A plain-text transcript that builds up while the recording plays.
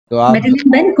तो आप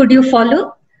Medilyn Ben, could you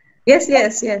follow? Yes,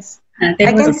 yes, yes. There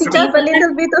I was a can pick up a steamer.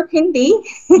 little bit of Hindi.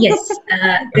 Yes,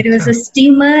 there was a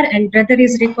steamer, and brother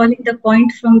is recalling the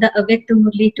point from the Avyakt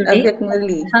Murli today. Avyakt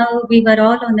Murli. How we were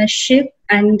all on a ship,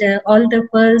 and all the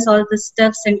pearls, all the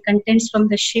stuffs and contents from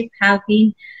the ship have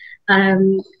been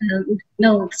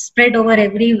spread over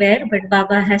everywhere. But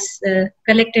Baba has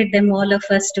collected them, all of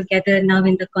us together now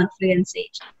in the confluence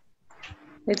age.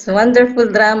 It's a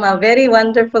wonderful drama, very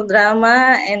wonderful drama,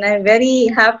 and I'm very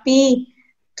happy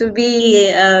to be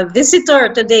a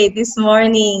visitor today, this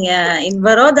morning in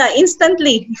Baroda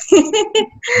instantly.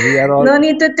 we are all No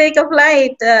need to take a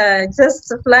flight,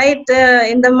 just a flight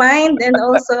in the mind and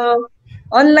also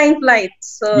online flight.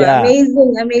 So Yeah.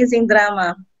 amazing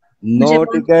drama. no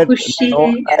ticket,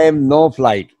 no time, no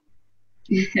flight.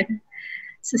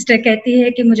 Sister कहती है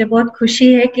कि मुझे बहुत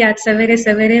खुशी है कि आज सवेरे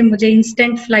सवेरे मुझे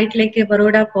इंस्टेंट फ्लाइट लेके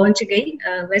बड़ौदा पहुंच गई.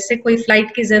 वैसे कोई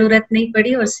फ्लाइट की जरूरत नहीं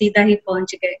पड़ी और सीधा ही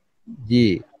पहुंच गए.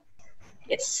 जी.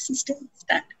 Yes, sister,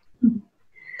 start.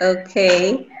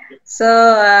 Okay, so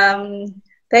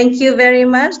thank you very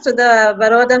much to the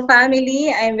Baroda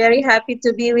family. I'm very happy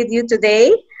to be with you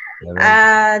today.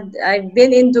 I've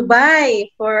been in Dubai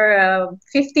for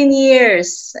 15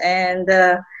 years, and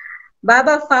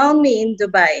Baba found me in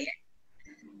Dubai.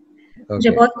 मुझे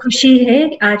बहुत खुशी है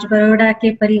आज बड़ौदा के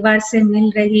परिवार से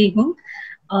मिल रही हूँ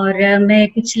और मैं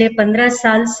पिछले 15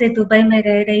 साल से दुबई में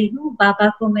रह रही हूँ. बाबा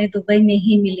को मैं दुबई में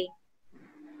ही मिली.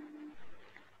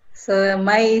 So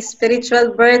my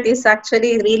spiritual birth is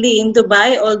actually really in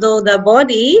Dubai, although the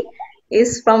body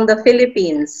is from the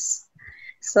Philippines.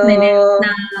 So मैंने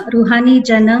अपना रूहानी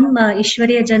जन्म,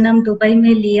 ईश्वरीय जन्म दुबई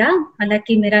में लिया,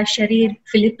 हालांकि मेरा शरीर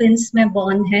फिलीपींस में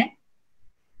बॉर्न है.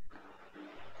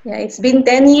 Yeah, it's been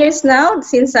 10 years now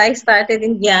since I started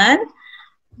in Gyan,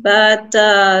 but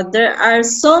there are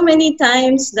so many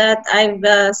times that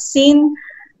I've seen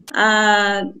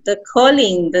the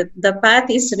calling, the path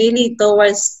is really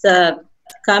towards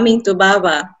coming to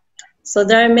Baba. So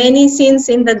there are many scenes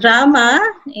in the drama,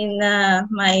 in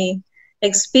my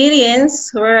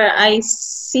experience, where I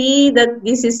see that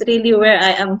this is really where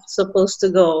I am supposed to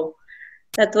go.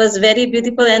 That was very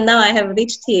beautiful, and now I have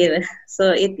reached here.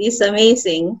 So it is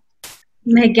amazing.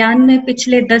 मैं ज्ञान में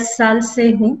पिछले 10 साल से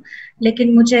हूँ,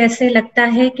 लेकिन मुझे ऐसे लगता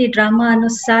है कि ड्रामा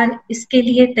अनुसार इसके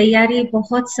लिए तैयारी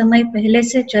बहुत समय पहले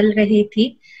से चल रही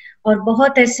थी और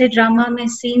बहुत ऐसे ड्रामा में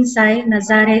सीन्स आए,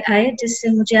 नज़ारे आए, जिससे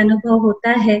मुझे अनुभव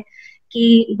होता है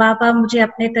कि बाबा मुझे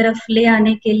अपने तरफ ले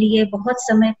आने के लिए बहुत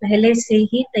समय पहले से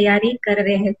ही तैयारी कर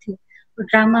रहे थे और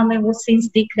ड्रामा में वो सीन्स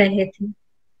दिख रहे थे.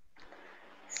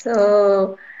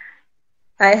 So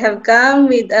I have come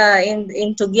with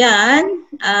into Gyan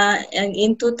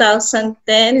in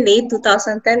 2010, late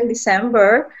 2010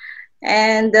 December,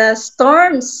 and the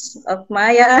storms of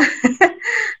Maya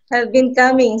have been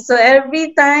coming. So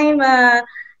every time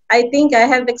I think I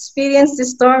have experienced the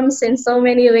storms in so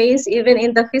many ways, even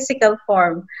in the physical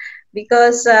form,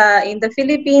 because in the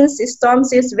Philippines,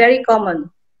 storms is very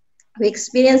common. We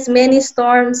experience many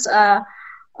storms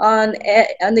on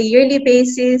a yearly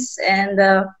basis, and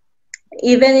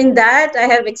even in that I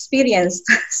have experienced.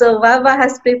 So Baba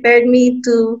has prepared me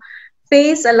to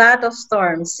face a lot of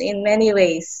storms in many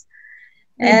ways.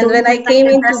 And when I came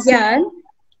into Gyan,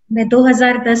 मैं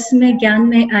 2010 में ज्ञान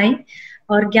में आई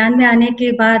और ज्ञान में आने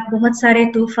के बाद बहुत सारे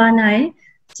तूफान आए,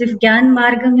 सिर्फ ज्ञान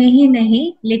मार्ग में ही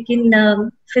नहीं लेकिन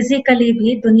फिजिकली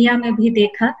भी दुनिया में भी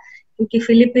देखा, क्योंकि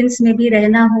फिलीपींस में भी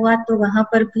रहना हुआ तो वहां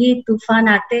पर भी तूफान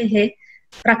आते हैं,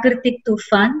 प्राकृतिक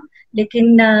तूफान.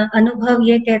 लेकिन अनुभव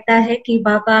ये कहता है कि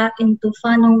बाबा इन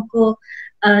तूफानों को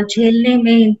झेलने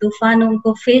में, इन तूफानों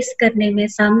को फेस करने में,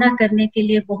 सामना करने के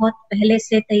लिए बहुत पहले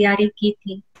से तैयारी की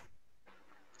थी.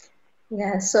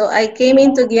 Yeah, so I came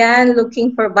into Gyan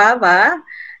looking for Baba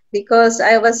because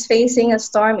I was facing a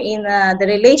storm in the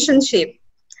relationship.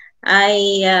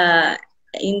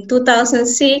 In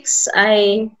 2006,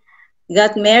 I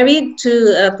got married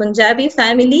to a Punjabi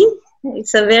family.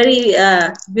 It's a very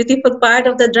beautiful part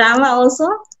of the drama also.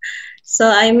 So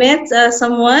I met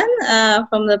someone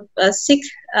from the Sikh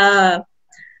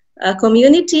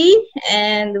community,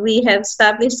 and we have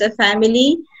established a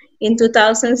family. In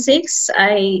 2006,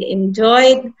 I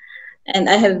enjoyed and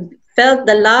I have felt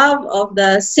the love of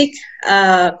the Sikh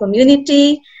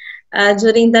community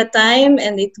during that time,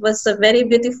 and it was a very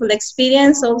beautiful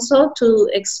experience also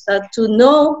to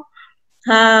know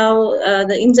how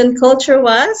the Indian culture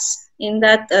was in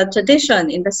that tradition,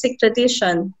 in the Sikh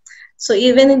tradition. So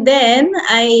even then,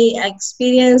 I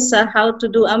experienced how to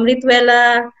do Amrit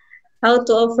Vela, how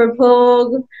to offer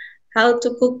bhog, how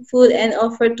to cook food and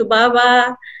offer to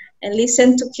Baba, and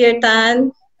listen to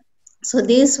kirtan. So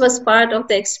this was part of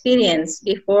the experience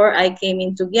before I came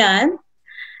into Gyan.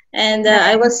 And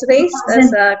I was raised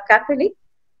as a Catholic.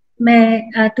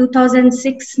 मैं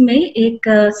 2006 में एक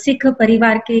सिख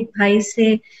परिवार के एक भाई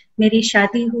से मेरी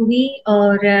शादी हुई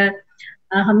और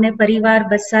हमने परिवार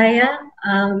बसाया।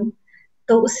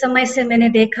 तो उस समय से मैंने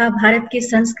देखा भारत की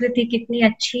संस्कृति कितनी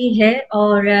अच्छी है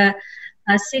और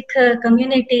सिख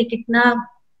कम्युनिटी कितना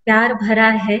प्यार भरा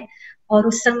है। और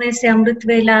उस समय से अमृत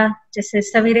वेला, जैसे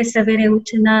सवेरे सवेरे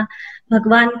उठना,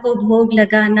 भगवान को भोग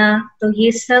लगाना, तो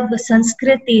ये सब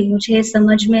संस्कृति मुझे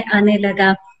समझ में आने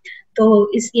लगा।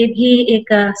 तो ये भी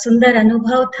एक सुंदर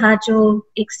अनुभव था जो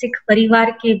एक सिख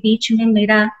परिवार के बीच में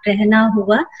मेरा रहना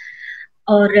हुआ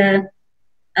और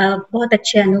बहुत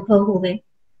अच्छे अनुभव हुए।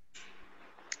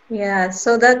 Yeah,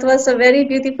 so that was a very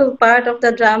beautiful part of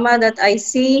the drama that I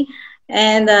see,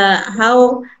 and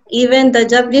how even the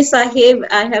Japji Sahib,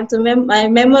 I have to I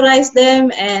memorize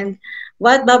them, and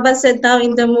what Baba said now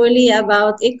in the Muli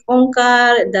about Ik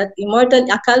Onkar, that immortal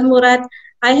Akal Murat,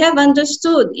 I have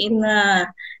understood in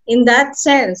that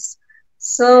sense.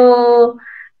 So,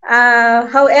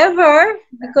 however,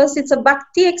 because it's a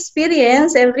bhakti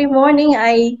experience, every morning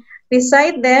I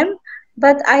recite them,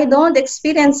 but I don't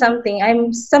experience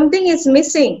something. Something is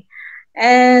missing,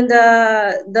 and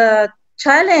the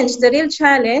challenge, the real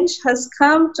challenge, has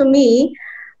come to me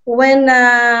when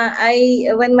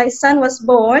when my son was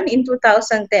born in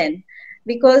 2010,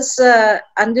 because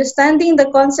understanding the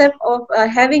concept of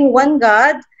having one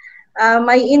God,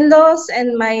 my in-laws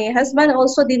and my husband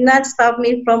also did not stop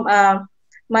me from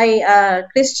my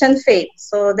Christian faith.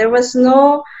 So there was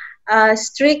no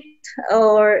strict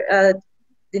or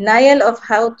denial of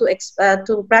how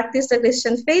to practice the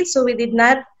Christian faith, so we did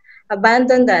not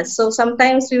abandon that. So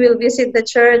sometimes we will visit the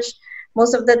church,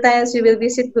 most of the times we will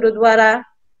visit Gurudwara,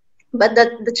 but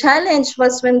the challenge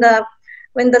was when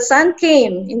the son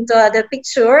came into the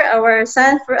picture, our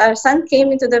son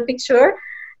came into the picture,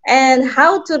 and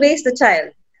how to raise the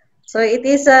child. So it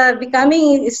is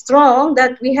becoming strong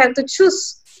that we have to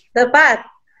choose the path,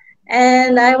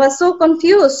 and I was so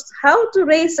confused how to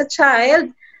raise a child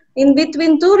in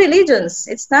between two religions.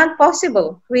 It's not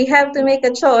possible. We have to make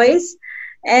a choice,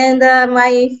 and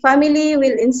my family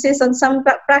will insist on some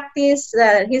practice,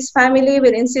 his family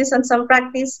will insist on some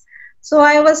practice. So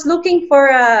I was looking for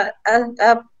a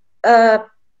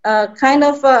kind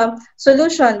of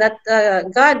solution that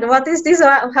God, what is this?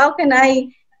 How can I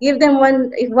give them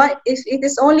one? If it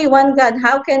is only one God,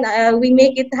 how can we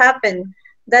make it happen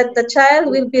that the child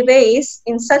will be raised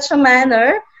in such a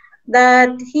manner that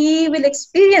he will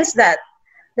experience that?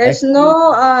 There's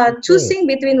no choosing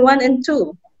between one and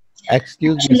two.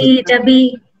 Excuse me,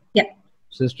 sister.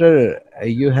 Sister,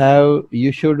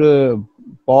 you should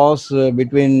pause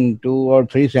between 2 or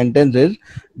 3 sentences,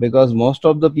 because most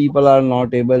of the people are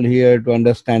not able here to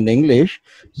understand English.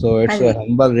 So it's a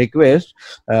humble request.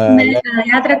 मैं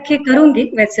याद रखे करूंगी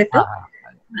वैसे तो।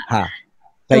 हाँ,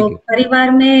 तो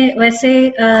परिवार में वैसे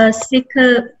सिख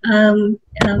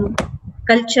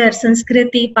कल्चर,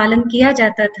 संस्कृति पालन किया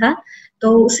जाता था,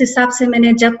 तो उस हिसाब से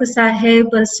मैंने जप साहेब,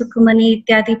 सुखमनी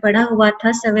इत्यादि पढ़ा हुआ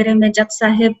था। सवेरे में जप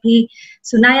साहेब भी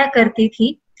सुनाया करती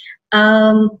थी,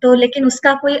 तो लेकिन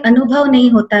उसका कोई अनुभव नहीं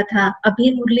होता था।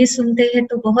 अभी मुरली सुनते हैं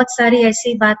तो बहुत सारी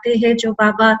ऐसी बातें हैं जो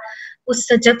बाबा उस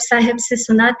जप साहेब से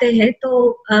सुनाते हैं,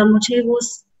 तो मुझे वो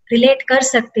रिलेट कर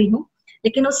सकती हूँ,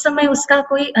 लेकिन उस समय उसका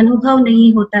कोई अनुभव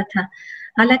नहीं होता था।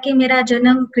 हालांकि मेरा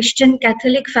जन्म क्रिश्चियन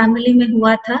कैथोलिक फैमिली में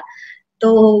हुआ था,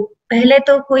 तो पहले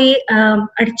तो कोई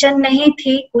अड़चन नहीं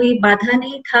थी, कोई बाधा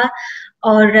नहीं था,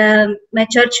 और मैं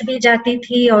चर्च भी जाती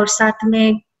थी और साथ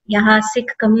में यहाँ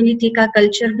सिख कम्युनिटी का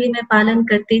कल्चर भी मैं पालन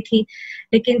करती थी।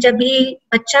 लेकिन जब ये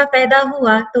बच्चा पैदा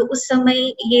हुआ तो उस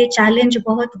समय ये चैलेंज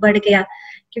बहुत बढ़ गया,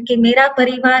 क्योंकि मेरा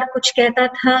परिवार कुछ कहता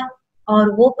था और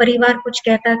वो परिवार कुछ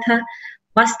कहता था।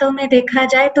 वास्तव में देखा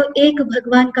जाए तो एक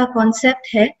भगवान का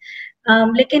कॉन्सेप्ट है,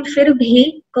 लेकिन फिर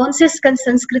भी कौन से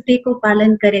संस्कृति को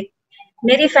पालन करे।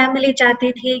 मेरी फैमिली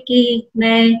चाहती थी कि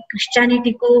मैं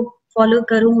क्रिश्चियनिटी को फॉलो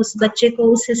करूं, उस बच्चे को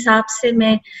उस हिसाब से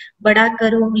मैं बड़ा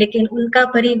करूं, लेकिन उनका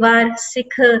परिवार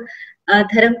सिख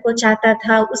धर्म को चाहता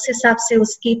था, उस हिसाब से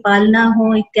उसकी पालना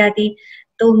हो इत्यादि।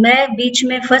 तो मैं बीच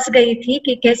में फंस गई थी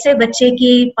कि कैसे बच्चे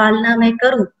की पालना मैं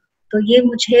करूं, तो ये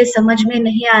मुझे समझ में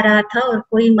नहीं आ रहा था और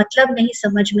कोई मतलब नहीं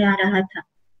समझ में आ रहा था।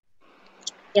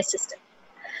 Yes, sister.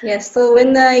 Yes, so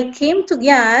when I came to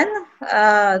Gyan,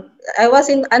 I was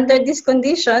under this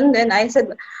condition. Then I said,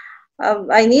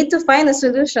 I need to find a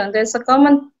solution. There's a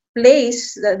common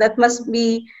place that must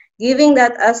be giving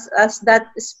that us that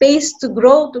space to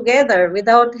grow together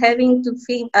without having to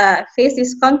face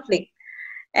this conflict.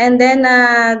 And then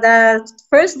the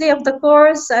first day of the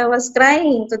course, I was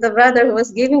crying to the brother who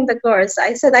was giving the course.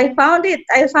 I said, I found it.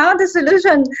 I found the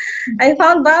solution. I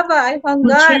found Baba. I found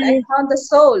God. I मुझे found the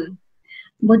soul.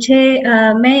 मुझे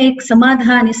मैं एक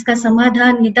समाधान, इसका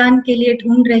समाधान निदान के लिए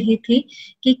ढूंढ रही थी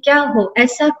कि क्या हो,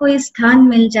 ऐसा कोई स्थान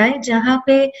मिल जाए जहाँ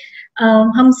पे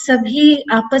हम सभी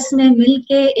आपस में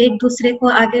मिलके एक दूसरे को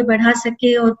आगे बढ़ा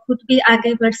सके और खुद भी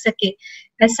आगे बढ़ सके,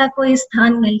 ऐसा कोई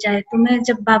स्थान मिल जाए। तो मैं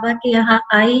जब बाबा के यहाँ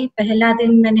आई, पहला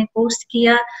दिन मैंने कोर्स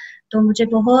किया, तो मुझे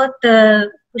बहुत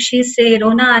खुशी से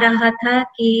रोना आ रहा था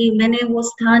कि मैंने वो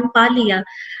स्थान पा लिया।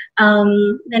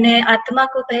 मैंने आत्मा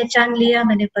को पहचान लिया,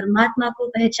 मैंने परमात्मा को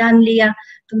पहचान लिया,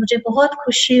 तो मुझे बहुत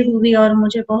खुशी हुई और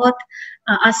मुझे बहुत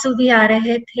आंसू भी आ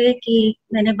रहे थे कि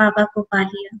मैंने बाबा को पा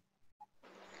लिया,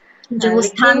 मुझे वो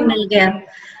स्थान मिल गया।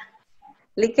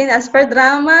 लेकिन as per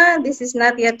drama, this is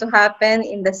not yet to happen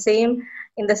in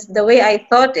the way I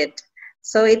thought it.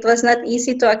 So it was not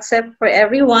easy to accept for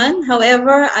everyone.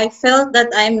 However, I felt that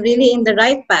I'm really in the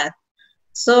right path.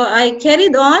 So I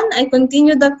carried on, I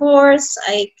continued the course,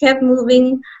 I kept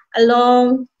moving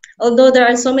along, although there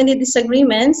are so many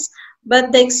disagreements,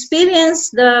 but the experience,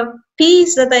 the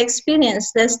peace that I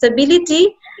experienced, the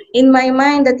stability in my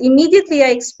mind that immediately I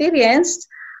experienced,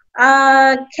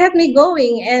 kept me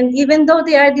going. And even though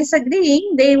they are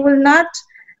disagreeing, they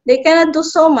cannot do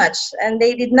so much, and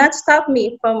they did not stop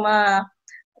me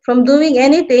from doing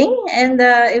anything. And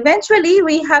eventually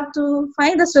we have to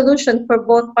find a solution for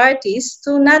both parties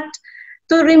to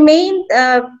remain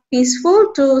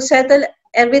peaceful, to settle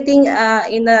everything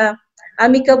in a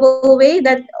amicable way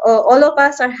that all of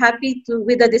us are happy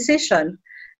with the decision.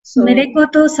 So, मेरे को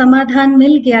तो समाधान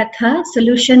मिल गया था,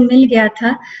 solution मिल गया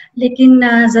था, लेकिन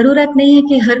जरूरत नहीं है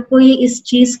कि हर कोई इस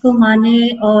चीज को माने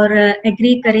और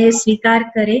एग्री करे, स्वीकार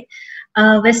करे।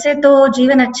 वैसे तो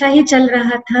जीवन अच्छा ही चल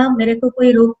रहा था, मेरे को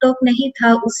कोई रोक टोक नहीं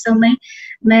था उस समय।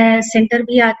 मैं सेंटर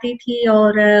भी आती थी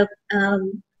और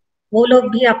वो लोग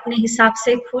भी अपने हिसाब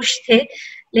से खुश थे,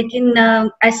 लेकिन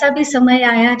ऐसा भी समय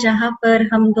आया जहाँ पर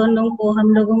हम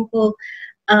लोगों को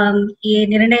ये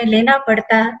निर्णय लेना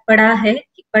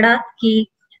पड़ा कि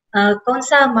कौन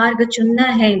सा मार्ग चुनना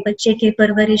है बच्चे के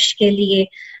परवरिश के लिए,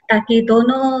 ताकि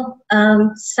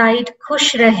दोनों साइड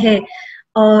खुश रहे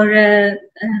और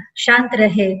शांत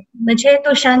रहे। मुझे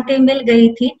तो शांति मिल गई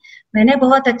थी, मैंने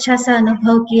बहुत अच्छा सा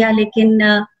अनुभव किया, लेकिन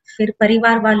फिर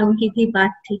परिवार वालों की भी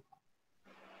बात थी।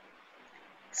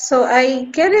 So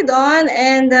I carried on,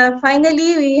 and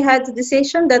finally we had the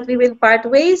decision that we will part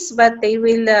ways, but they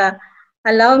will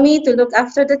allow me to look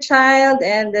after the child,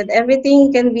 and that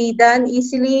everything can be done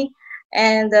easily.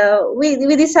 And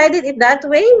we decided it that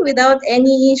way without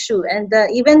any issue. And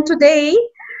even today,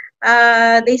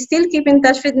 they still keep in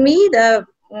touch with me,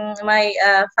 my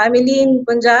family in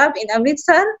Punjab, in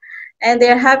Amritsar, and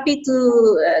they're happy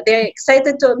they're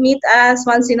excited to meet us.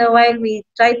 Once in a while we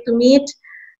try to meet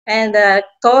and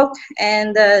talk,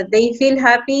 and they feel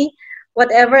happy.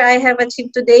 Whatever I have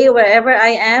achieved today, wherever I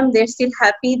am, they're still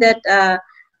happy that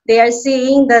they are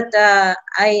seeing that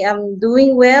I am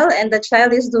doing well and the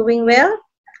child is doing well.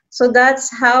 So that's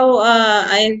how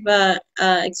I've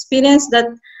experienced that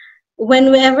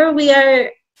whenever we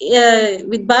are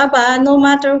with Baba, no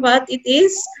matter what it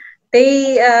is,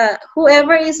 they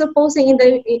whoever is opposing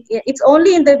it's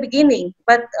only in the beginning,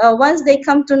 but once they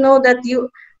come to know that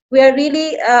we are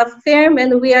really firm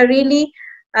and we are really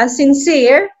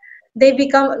sincere, they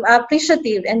become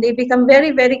appreciative and they become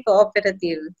very, very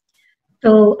cooperative.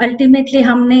 तो ultimately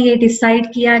हमने ये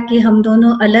decide किया कि हम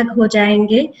दोनों अलग हो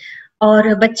जाएंगे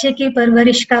और बच्चे की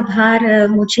परवरिश का भार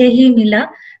मुझे ही मिला,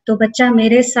 तो बच्चा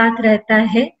मेरे साथ रहता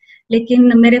है,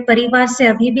 लेकिन मेरे परिवार से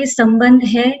अभी भी संबंध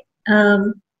है।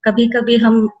 कभी कभी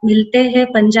हम मिलते हैं,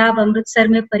 पंजाब अमृतसर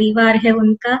में परिवार है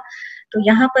उनका, तो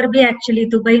यहाँ पर भी एक्चुअली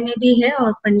दुबई में भी है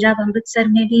और पंजाब अमृतसर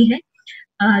में भी है,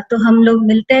 तो हम लोग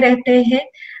मिलते रहते हैं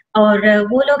और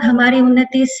वो लोग हमारी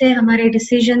उन्नति से, हमारे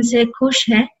डिसीजन से खुश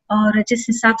हैं और जिस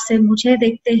हिसाब से मुझे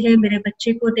देखते हैं, मेरे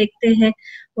बच्चे को देखते हैं,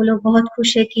 वो लोग बहुत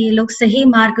खुश है कि ये लोग सही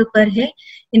मार्ग पर है,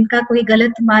 इनका कोई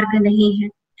गलत मार्ग नहीं है।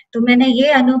 तो मैंने ये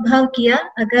अनुभव किया,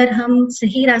 अगर हम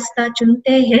सही रास्ता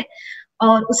चुनते हैं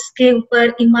और उसके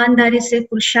ऊपर ईमानदारी से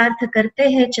पुरुषार्थ करते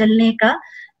हैं चलने का,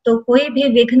 तो कोई भी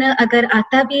विघ्न अगर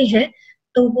आता भी है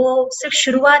तो वो सिर्फ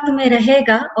शुरुआत में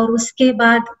रहेगा और उसके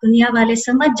बाद दुनिया वाले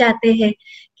समझ जाते हैं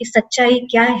कि सच्चाई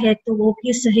क्या है, तो वो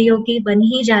भी सहयोगी बन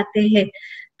ही जाते हैं।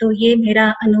 तो ये मेरा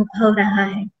अनुभव रहा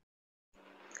है।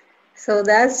 So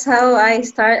that's how I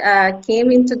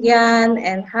came into Gyan,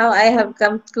 and how I have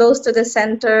come close to the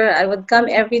center. I would come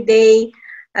every day.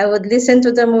 I would listen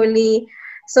to the Murli.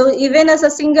 So even as a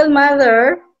single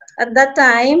mother at that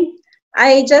time,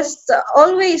 I just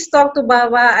always talk to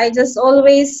Baba. I just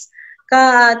always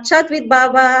chat with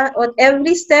Baba. On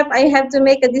every step I have to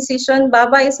make a decision,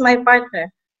 Baba is my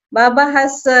partner. Baba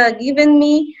has given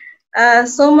me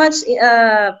so much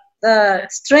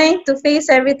strength to face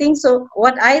everything. So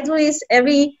what I do is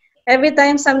every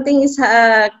time something is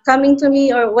coming to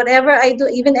me or whatever I do,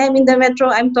 even I'm in the metro,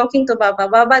 I'm talking to Baba.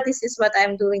 Baba, this is what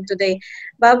I'm doing today.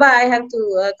 Baba, I have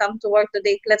to come to work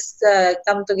today. Let's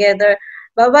come together.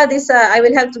 Baba, this I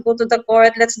will have to go to the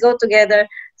court. Let's go together.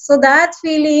 So that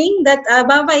feeling that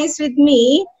Baba is with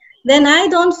me, then I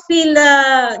don't feel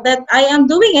that I am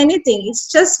doing anything.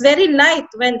 It's just very light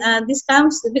when this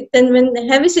comes. Then when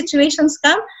heavy situations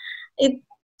come, it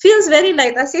feels very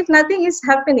light, as if nothing is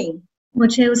happening.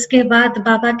 मुझे उसके बाद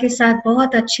बाबा के साथ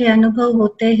बहुत अच्छे अनुभव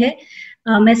होते हैं।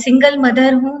 मैं सिंगल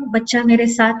मदर हूँ, बच्चा मेरे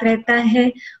साथ रहता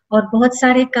है और बहुत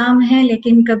सारे काम हैं,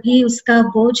 लेकिन कभी उसका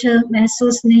बोझ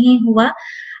महसूस नहीं हुआ।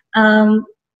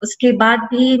 उसके बाद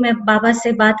भी मैं बाबा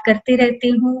से बात करती रहती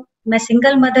हूँ। मैं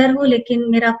सिंगल मदर हूँ, लेकिन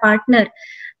मेरा पार्टनर,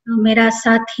 मेरा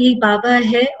साथी बाबा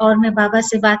है और मैं बाबा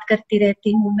से बात करती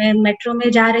रहती हूँ। मैं मेट्रो में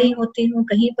जा रही होती हूँ,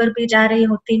 कहीं पर भी जा रही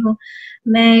होती हूँ,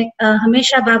 मैं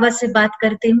हमेशा बाबा से बात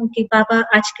करती हूँ कि बाबा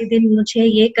आज के दिन मुझे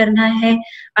ये करना है,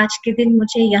 आज के दिन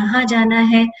मुझे यहाँ जाना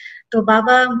है। तो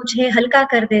बाबा मुझे हल्का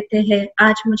कर देते हैं।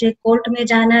 आज मुझे कोर्ट में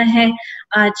जाना है,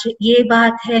 आज ये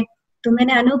बात है। तो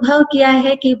मैंने अनुभव किया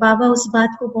है कि बाबा उस बात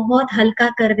को बहुत हल्का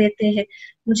कर देते हैं।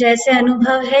 मुझे ऐसे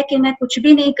अनुभव है कि मैं कुछ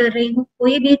भी नहीं कर रही हूँ,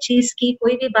 कोई भी चीज की,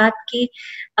 कोई भी बात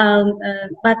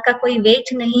का कोई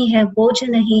वेट नहीं है, बोझ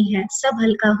नहीं है, सब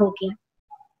हल्का हो गया।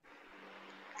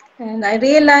 And I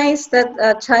realized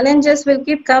that challenges will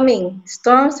keep coming,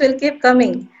 storms will keep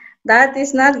coming. That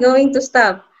is not going to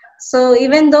stop. So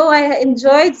even though I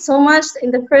enjoyed so much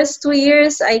in the first 2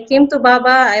 years, I came to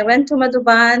Baba, I went to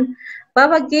Madhuban.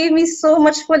 Baba gave me so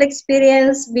much full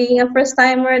experience being a first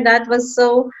timer. That was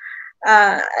so,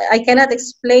 I cannot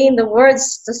explain the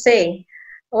words to say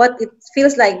what it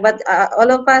feels like. But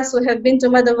all of us who have been to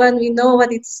Madhuban, we know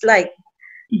what it's like.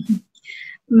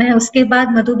 मैं उसके बाद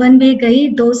मधुबन भी गई।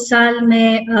 2 साल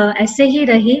मैं ऐसे ही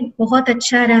रही, बहुत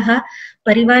अच्छा रहा,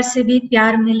 परिवार से भी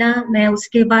प्यार मिला। मैं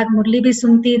उसके बाद मुरली भी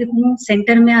सुनती हूँ,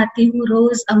 सेंटर में आती हूँ,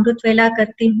 रोज अमृत वेला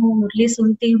करती हूँ, मुरली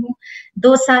सुनती हूँ।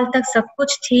 2 साल तक सब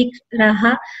कुछ ठीक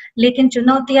रहा, लेकिन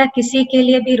चुनौतियां किसी के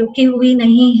लिए भी रुकी हुई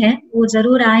नहीं है, वो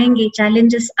जरूर आएंगी,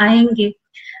 चैलेंजेस आएंगे।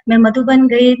 मैं मधुबन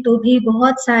गई तो भी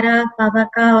बहुत सारा बाबा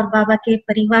का और बाबा के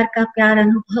परिवार का प्यार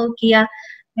अनुभव किया।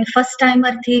 मैं फर्स्ट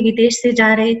टाइमर थी, विदेश से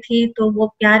जा रही थी, तो वो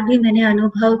प्यार भी मैंने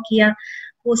अनुभव किया।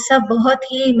 वो सब बहुत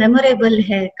ही मेमोरेबल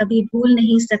है, कभी भूल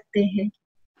नहीं सकते हैं।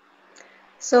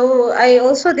 So I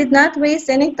also did not waste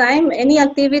any time, any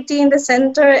activity in the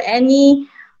center, any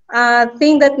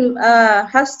thing that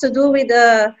has to do with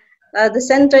the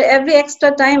center. Every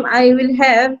extra time I will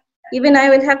have, even I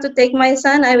will have to take my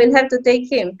son, I will have to take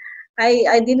him.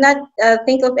 I did not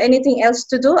think of anything else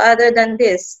to do other than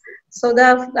this. So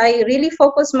that I really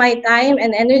focus my time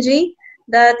and energy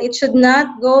that it should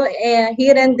not go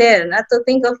here and there, not to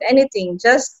think of anything.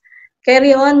 Just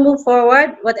carry on, move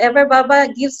forward. Whatever Baba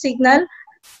gives signal,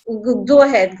 go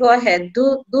ahead,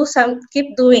 do some,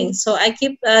 keep doing. So I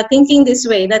keep thinking this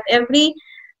way, that every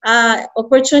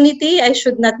opportunity I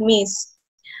should not miss.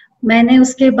 मैंने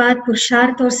उसके बाद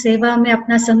पुरुषार्थ और सेवा में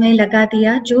अपना समय लगा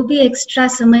दिया। जो भी एक्स्ट्रा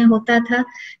समय होता था,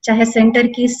 चाहे सेंटर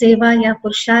की सेवा या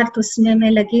पुरुषार्थ, उसमें मैं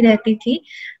लगी रहती थी।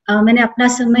 मैंने अपना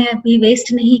समय अभी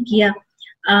वेस्ट नहीं किया।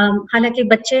 हालांकि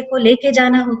बच्चे को लेके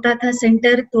जाना होता था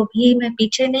सेंटर, तो भी मैं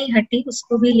पीछे नहीं हटी,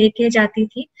 उसको भी लेके जाती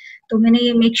थी। तो मैंने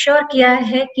ये मेक श्योर किया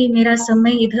है कि मेरा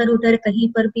समय इधर उधर कहीं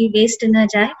पर भी वेस्ट न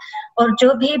जाए, और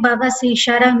जो भी बाबा से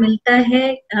इशारा मिलता है,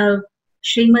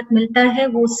 श्रीमत मिलता है,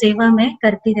 वो सेवा मैं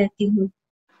करती रहती हूँ।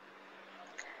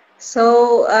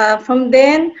 So from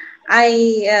then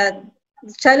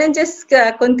challenges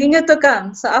continue to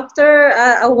come. So after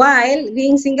a while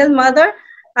being single mother,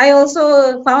 I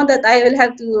also found that I will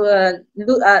have to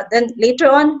then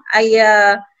later on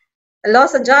I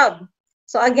lost a job.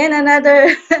 So again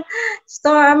another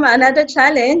storm, another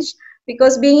challenge,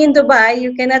 because being in Dubai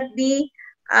you cannot be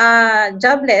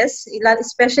jobless,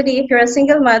 especially if you're a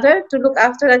single mother. To look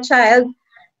after a child,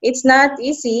 it's not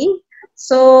easy.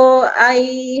 So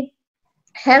I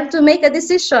have to make a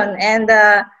decision. And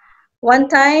one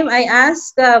time I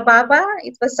asked Baba,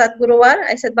 it was Satguruwar,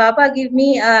 I said, Baba, give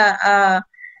me a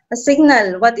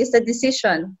signal. What is the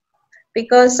decision?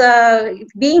 Because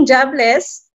being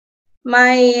jobless,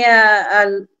 my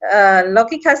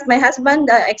my husband,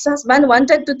 ex-husband,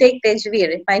 wanted to take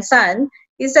Tejveer, my son.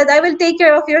 He said, I will take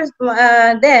care of your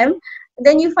them.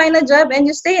 Then you find a job and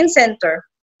you stay in center.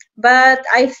 But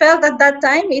I felt at that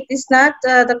time it is not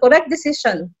the correct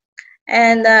decision,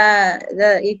 and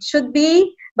it should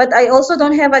be. But I also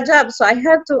don't have a job, so I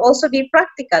have to also be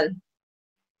practical.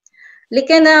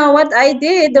 Lekin what I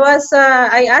did was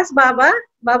I asked Baba,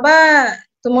 Baba,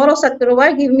 tomorrow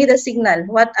Satguruvar, give me the signal,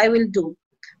 what I will do.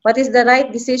 What is the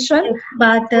right decision?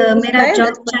 बात मेरा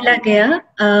job चला गया,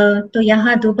 तो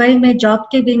यहाँ Dubai में job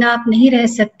के बिना आप नहीं रह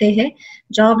सकते हैं।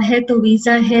 जॉब है तो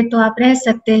वीजा है तो आप रह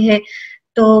सकते हैं,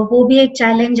 तो वो भी एक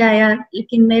चैलेंज आया।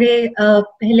 लेकिन मेरे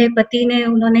पहले पति ने,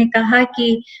 उन्होंने कहा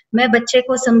कि मैं बच्चे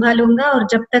को संभालूंगा और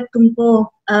जब तक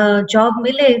तुमको जॉब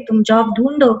मिले तुम जॉब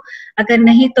ढूंढो, अगर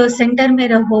नहीं तो सेंटर में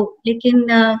रहो। लेकिन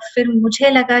फिर मुझे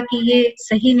लगा कि ये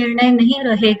सही निर्णय नहीं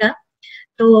रहेगा,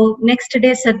 तो नेक्स्ट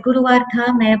डे सद्गुरुवार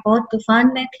था, मैं बहुत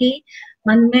तूफान में थी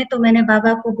मन में। तो मैंने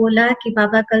बाबा को बोला कि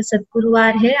बाबा कल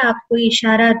सद्गुरुवार है, आप कोई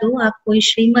इशारा दो, आप कोई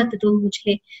श्रीमत दो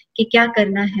मुझे कि क्या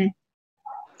करना है।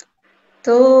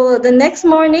 So the next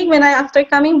morning, when after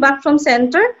coming back from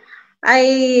center,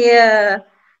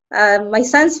 my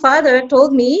son's father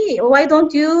told me, why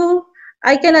don't you?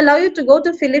 I can allow you to go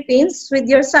to Philippines with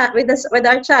your son, with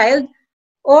our child,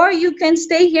 or you can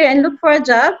stay here and look for a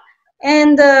job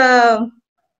and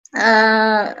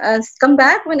come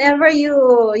back whenever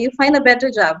you find a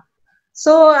better job.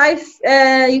 So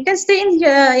you can stay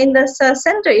in the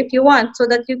center if you want, so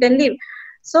that you can live.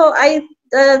 So I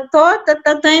thought at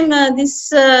that time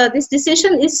this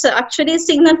decision is actually a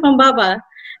signal from Baba,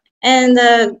 and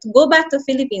to go back to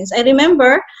Philippines. I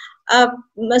remember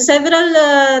several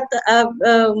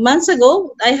months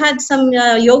ago, I had some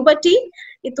yoga tea.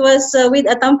 It was with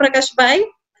Atam Prakash Bhai,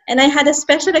 and I had a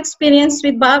special experience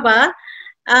with Baba.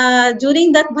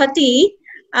 During that bhati,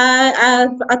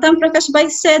 Atam Prakash Bhai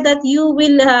said that you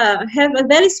will have a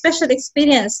very special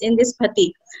experience in this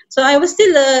bhati. So I was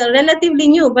still relatively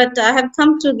new, but I have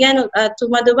come to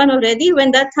Madhuban already.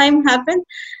 When that time happened,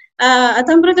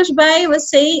 Atam Prakash Bhai was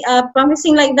saying,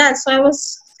 promising like that. So I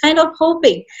was kind of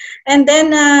hoping. And then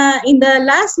in the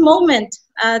last moment,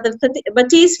 the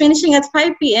bhati is finishing at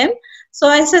 5 p.m. So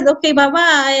I said, okay, Baba,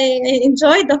 I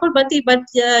enjoyed the whole bhati, but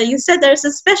you said there's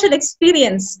a special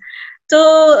experience.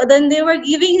 So then they were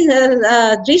giving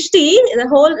drishti, the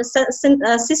whole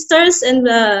sisters, and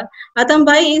Atam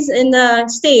Bhai is in the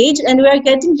stage, and we are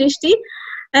getting drishti.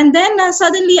 And then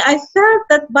suddenly I felt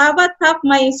that Baba tapped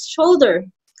my shoulder.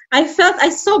 I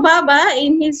saw Baba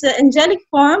in his angelic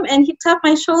form, and he tapped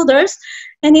my shoulders,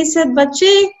 and he said,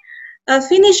 "Bache,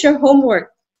 finish your homework."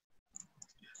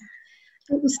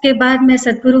 उसके बाद मैं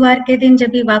सद्गुरुवार के दिन जब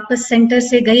भी वापस centre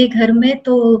से गई घर में,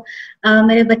 तो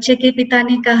मेरे बच्चे के पिता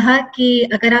ने कहा कि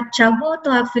अगर आप चाहो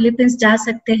तो आप फिलीपींस जा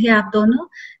सकते हैं, आप दोनों,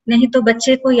 नहीं तो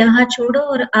बच्चे को यहाँ छोड़ो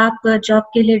और आप जॉब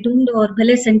के लिए ढूंढो और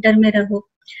भले सेंटर में रहो।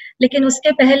 लेकिन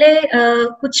उसके पहले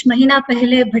कुछ महीना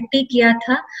पहले भट्टी किया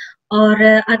था और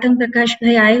आतम प्रकाश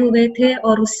भाई आए हुए थे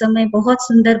और उस समय बहुत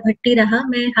सुंदर भट्टी रहा।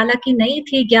 मैं हालांकि नई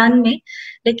थी ज्ञान में,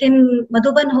 लेकिन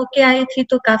मधुबन होके आई थी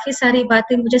तो काफी सारी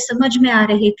बातें मुझे समझ में आ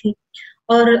रही थी।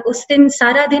 और उस दिन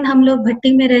सारा दिन हम लोग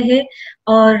भट्टी में रहे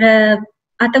और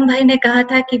आतम भाई ने कहा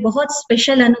था कि बहुत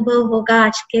स्पेशल अनुभव होगा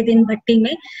आज के दिन भट्टी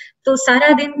में। तो सारा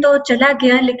दिन तो चला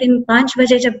गया, लेकिन 5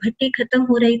 बजे जब भट्टी खत्म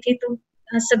हो रही थी तो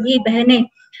सभी बहनें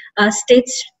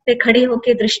स्टेज पे खड़े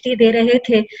होके दृष्टि दे रहे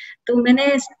थे। तो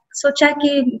मैंने सोचा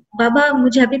कि बाबा,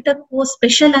 मुझे अभी तक वो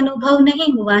स्पेशल अनुभव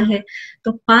नहीं हुआ है।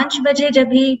 तो 5 बजे जब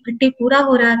भी भट्टी पूरा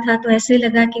हो रहा था तो ऐसे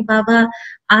लगा कि बाबा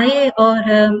आए और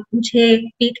मुझे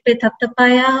पीठ पे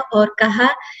थपथपाया और कहा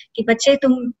कि बच्चे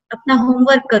तुम अपना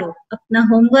होमवर्क करो, अपना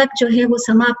होमवर्क जो है वो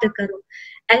समाप्त करो।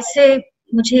 ऐसे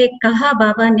मुझे कहा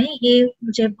बाबा ने, ये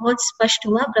मुझे बहुत स्पष्ट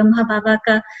हुआ, ब्रह्मा बाबा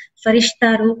का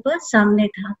फरिश्ता रूप सामने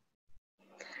था।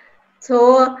 So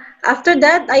after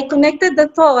that, I connected the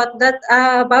thought that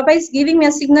Baba is giving me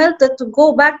a signal to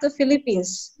go back to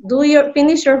Philippines.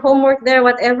 Finish your homework there.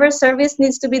 Whatever service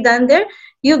needs to be done there,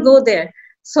 you go there.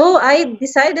 So I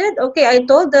decided, okay, I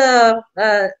told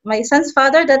my son's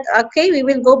father that, okay, we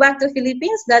will go back to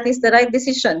Philippines. That is the right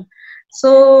decision.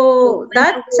 So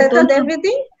that settled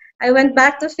everything. I went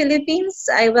back to Philippines.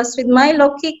 I was with my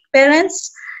Lokik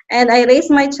parents, and I raised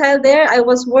my child there. I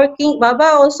was working. Baba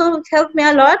also helped me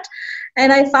a lot,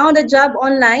 and I found a job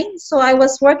online. So I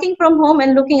was working from home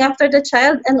and looking after the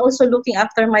child and also looking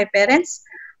after my parents.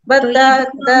 But the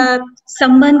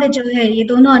संबंध जो है, ये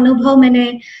दोनों अनुभव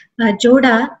मैंने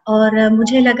जोड़ा और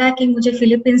मुझे लगा कि मुझे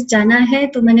फिलीपींस जाना है।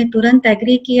 तो मैंने तुरंत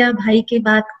एग्री किया भाई के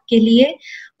बात के लिए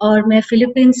और मैं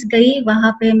फिलीपींस गई।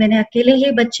 वहां पे मैंने अकेले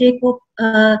ही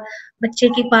बच्चे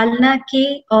की पालना की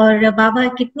और बाबा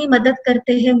कितनी मदद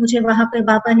करते हैं मुझे। वहां पे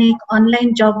बाबा ने एक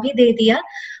ऑनलाइन जॉब भी दे दिया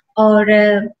और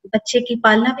बच्चे की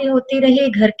पालना भी होती रही,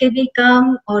 घर के भी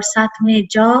काम और साथ में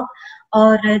जॉब,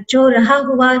 और जो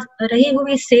रही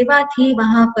हुई सेवा थी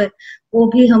वहाँ पर, वो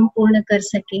भी हम पूर्ण कर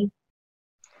सके।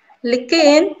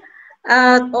 लेकिन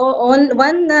on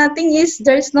one thing is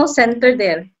there is no center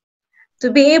there.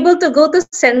 To be able to go to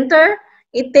center,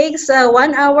 it takes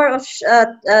 1 hour of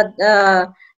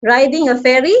riding a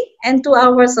ferry and 2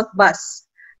 hours of bus.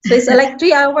 So it's like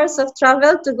 3 hours of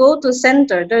travel to go to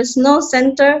center. There's no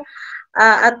center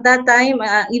at that time.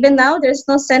 Even now, there's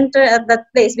no center at that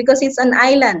place because it's an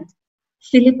island.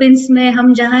 Philippines में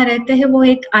हम जहाँ रहते हैं वो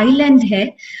एक island है,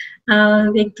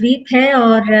 एक द्वीप है,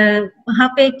 और वहाँ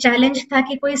पे एक चैलेंज था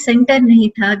कि कोई सेंटर नहीं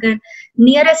था। अगर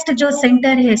नियरेस्ट जो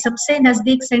सेंटर है, सबसे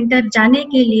नजदीक सेंटर जाने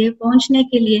के लिए, पहुंचने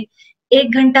के लिए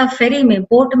 1 घंटा फेरी में,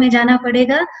 बोट में जाना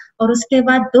पड़ेगा और उसके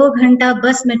बाद 2 घंटा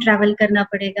बस में ट्रैवल करना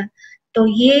पड़ेगा। तो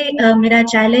ये मेरा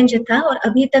चैलेंज था, और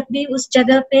अभी तक भी उस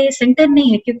जगह पे सेंटर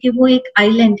नहीं है क्योंकि वो एक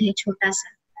आइलैंड है छोटा सा।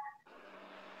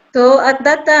 So at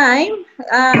that time,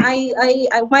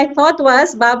 my thought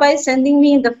was, Baba is sending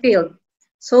me in the field.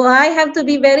 So I have to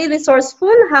be very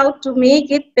resourceful, how to make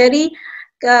it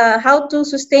how to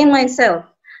sustain myself.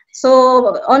 So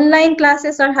online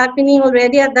classes are happening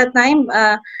already at that time.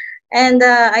 And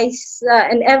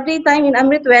every time in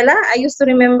Amritwela, I used to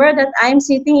remember that I'm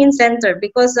sitting in center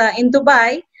because in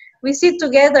Dubai, we sit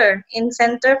together in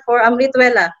center for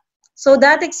Amritwela. So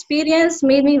that experience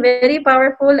made me very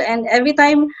powerful, and every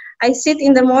time I sit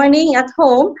in the morning at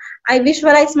home, I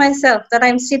visualize myself that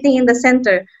I'm sitting in the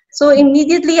center. So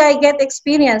immediately I get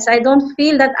experience. I don't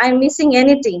feel that I'm missing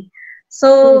anything.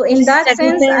 So in that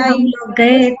sense, हम लोग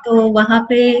गए तो वहाँ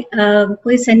पे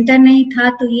कोई centre नहीं था,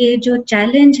 तो ये जो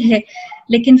चैलेंज है,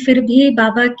 लेकिन फिर भी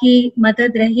बाबा की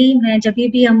मदद रही। मैं जब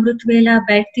भी अमृत वेला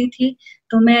बैठती थी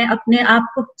तो मैं अपने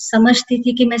आप को समझती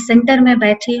थी कि मैं सेंटर में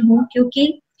बैठी हूँ,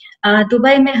 क्योंकि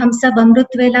दुबई में हम सब अमृत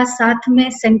वेला साथ में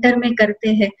सेंटर में करते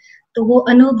हैं। तो वो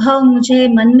अनुभव मुझे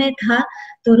मन में था,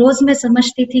 तो रोज मैं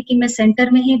समझती थी कि मैं सेंटर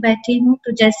में ही बैठी हूँ।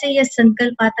 तो जैसे ये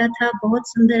संकल्प आता था, बहुत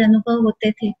सुंदर अनुभव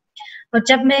होते थे। और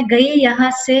जब मैं गई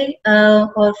यहाँ से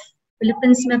और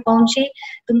फिलीपींस में पहुंची,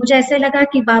 तो मुझे ऐसे लगा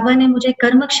कि बाबा ने मुझे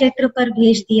कर्म क्षेत्र पर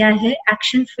भेज दिया है,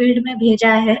 एक्शन फील्ड में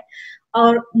भेजा है,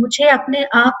 और मुझे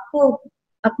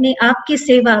अपने आप की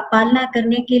सेवा पालना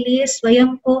करने के लिए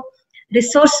स्वयं को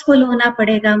रिसोर्सफुल होना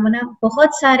पड़ेगा। मतलब बहुत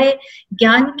सारे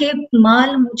ज्ञान के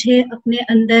माल मुझे अपने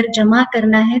अंदर जमा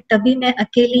करना है, तभी मैं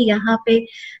अकेली यहाँ पे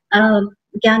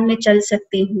ज्ञान में चल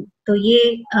सकती हूँ। तो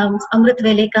ये अमृत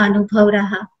वेले का अनुभव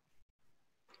रहा।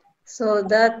 So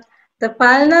that the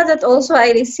palna that also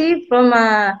I received from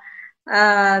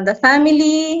the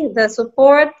family, the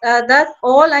support, that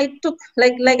all I took,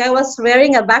 like I was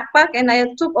wearing a backpack, and I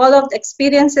took all of the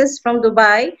experiences from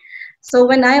Dubai. So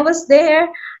when I was there,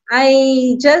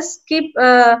 I just keep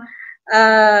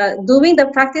doing the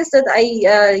practice that I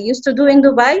used to do in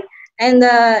Dubai. And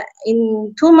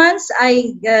in 2 months,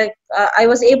 I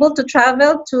was able to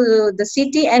travel to the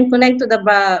city and connect to the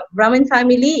Brahmin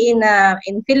family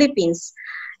in Philippines.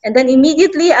 And then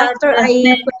immediately after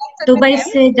I Dubai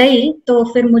से गई तो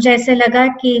फिर मुझे ऐसे लगा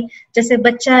कि जैसे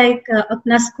बच्चा एक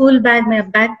अपना स्कूल बैग में,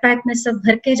 बैकपैक में सब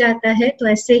भर के जाता है, तो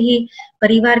ऐसे ही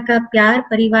परिवार का प्यार,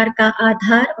 परिवार का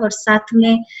आधार और साथ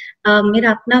में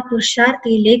मेरा अपना पुरुषार्थ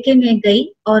लेके मैं गई।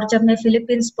 और जब मैं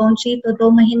फिलीपींस पहुंची तो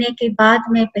 2 महीने के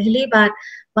बाद मैं पहली बार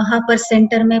वहां पर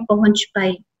सेंटर में पहुंच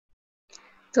पाई।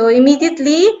 So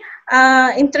immediately,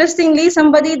 interestingly,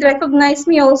 somebody recognized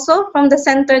me also from the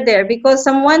center there, because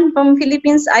someone from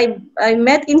Philippines I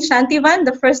met in Shantivan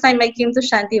the first time I came to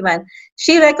Shantivan.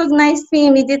 She recognized me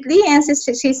immediately, and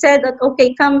she said that,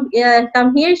 okay, come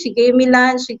here. She gave me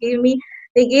lunch.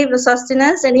 They gave the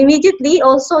sustenance, and immediately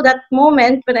also that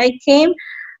moment when I came,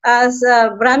 as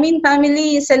a Brahmin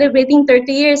family is celebrating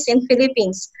 30 years in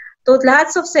Philippines. So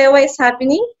lots of sewa is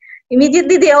happening.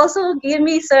 Immediately, they also give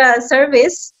me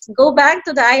service. Go back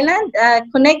to the island,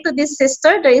 connect to this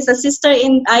sister. There is a sister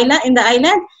in the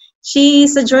island. She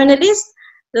is a journalist,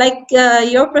 like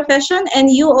your profession, and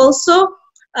you also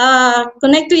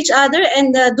connect to each other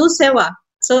and do sewa.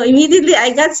 So immediately,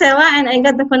 I got sewa and I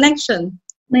got the connection.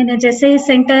 मैंने जैसे ही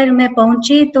centre में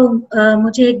पहुंची तो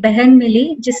मुझे एक बहन मिली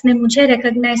जिसने मुझे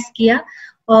रिकॉग्नाइज किया,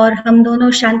 और हम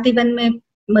दोनों शांतिवन में,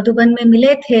 मधुबन में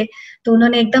मिले थे। तो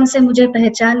उन्होंने एकदम से मुझे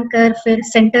पहचान कर फिर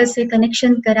सेंटर से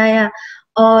कनेक्शन कराया,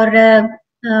 और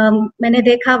मैंने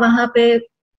देखा वहां पे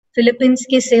फिलीपींस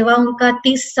की सेवाओं का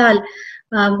 30 साल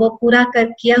वो पूरा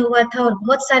किया हुआ था, और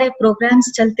बहुत सारे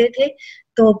प्रोग्राम्स चलते थे,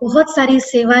 तो बहुत सारी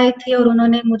सेवाएं थी, और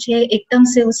उन्होंने मुझे एकदम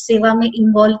से उस सेवा में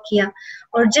इन्वॉल्व किया।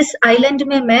 और जिस आइलैंड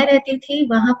में मैं रहती थी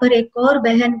वहां पर एक और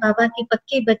बहन, बाबा की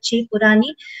पक्की बच्ची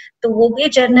पुरानी, तो वो भी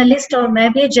जर्नलिस्ट और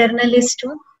मैं भी जर्नलिस्ट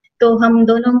हूँ। तो हम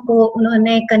दोनों को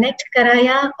उन्होंने कनेक्ट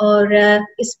कराया और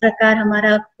इस प्रकार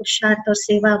हमारा पुरुषार्थ और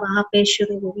सेवा वहां पे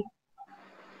शुरू हुई।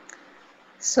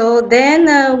 So then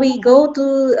we go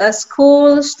to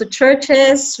schools, to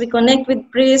churches, we connect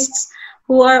with priests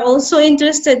who are also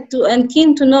interested to and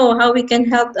keen to know how we can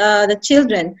help the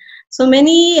children. So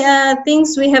many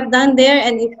things we have done there,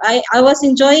 and I was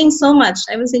enjoying so much.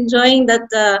 I was enjoying that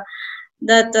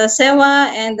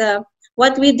sewa, and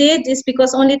what we did is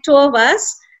because only two of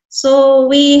us, so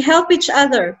we help each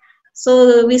other.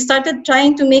 So we started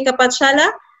trying to make a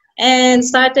patshala and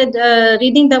started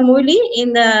reading the Murli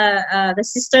in the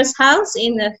sister's house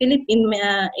in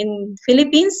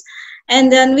Philippines,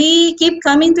 and then we keep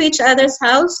coming to each other's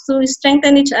house to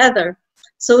strengthen each other.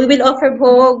 So we will offer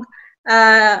bhog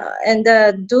and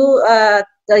do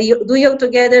yog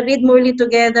together, read Murli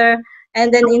together,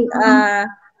 and then we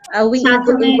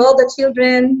involve the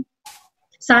children.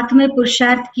 साथ में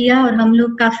पुरुषार्थ किया और हम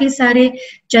लोग काफी सारे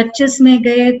churches में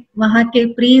गए, वहाँ के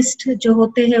प्रीस्ट जो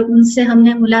होते हैं उनसे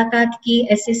हमने मुलाकात की,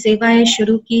 ऐसी सेवाएं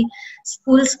शुरू की,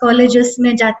 स्कूल्स कॉलेजेस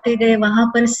में जाते गए, वहाँ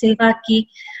पर सेवा की।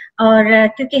 और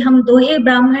क्योंकि हम दो ही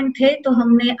ब्राह्मण थे तो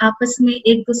हमने आपस में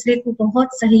एक दूसरे को बहुत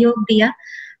सहयोग दिया।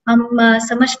 हम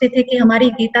समझते थे कि हमारी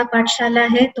गीता पाठशाला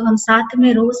है तो हम साथ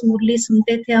में रोज मुरली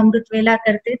सुनते थे, अमृत वेला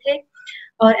करते थे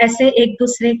और ऐसे एक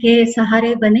दूसरे के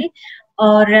सहारे बने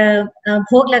और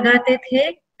भोग लगाते थे।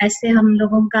 ऐसे हम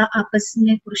लोगों का आपस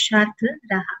में पुरुषार्थ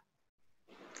रहा।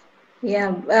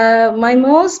 Yeah, my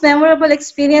most memorable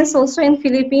experience also in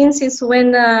Philippines is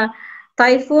when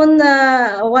typhoon,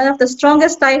 one of the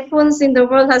strongest typhoons in the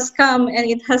world has come, and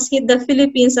it has hit the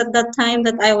Philippines at that time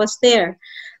that I was there.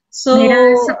 So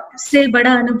मेरा सबसे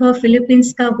बड़ा अनुभव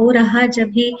Philippines का वो रहा जब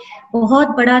भी बहुत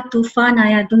बड़ा तूफान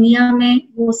आया। दुनिया में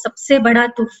वो सबसे बड़ा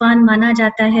तूफान माना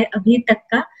जाता है अभी तक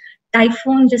का,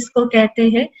 टाइफून जिसको कहते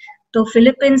हैं। तो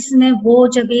फिलीपींस में वो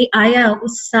जब भी आया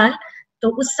उस साल, तो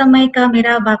उस समय का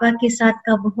मेरा बाबा के साथ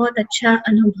का बहुत अच्छा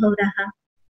अनुभव रहा।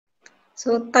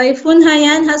 So Typhoon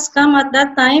Haiyan has come at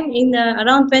that time in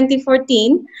around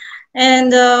 2014,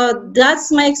 and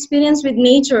that's my experience with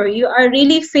nature. You are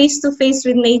really face to face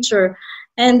with nature,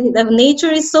 and the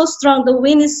nature is so strong. The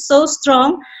wind is so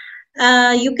strong.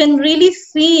 You can really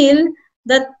feel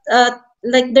that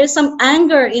like there's some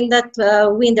anger in that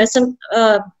wind. There's some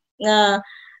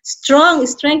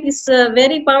strength is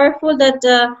very powerful.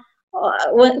 That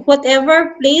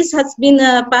whatever place has been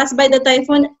passed by the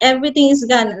typhoon, everything is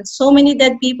gone. So many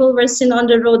dead people were seen on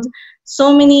the road.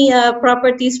 So many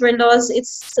properties were lost.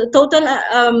 It's a total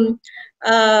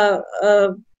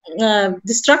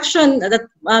destruction that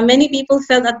many people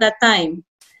felt at that time.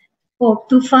 वो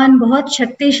तूफान बहुत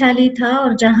शक्तिशाली था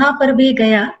और जहां पर भी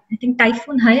गया, आई थिंक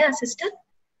टाइफून हाया सिस्टर,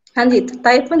 हाँ जी,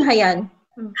 टाइफून हयान,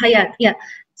 हयात या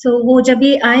सो वो जब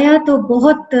भी आया तो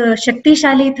बहुत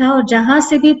शक्तिशाली था और जहां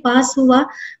से भी पास हुआ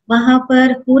वहां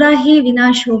पर पूरा ही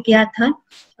विनाश हो गया था,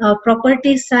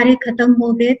 प्रॉपर्टी सारे खत्म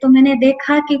हो गए। तो मैंने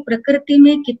देखा कि प्रकृति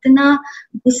में कितना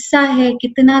गुस्सा है,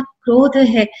 कितना क्रोध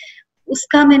है,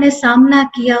 उसका मैंने सामना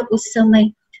किया उस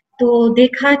समय। तो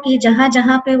देखा कि जहां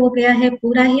जहां पे वो गया है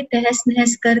पूरा ही तहस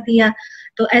नहस कर दिया।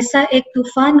 तो ऐसा एक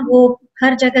तूफान वो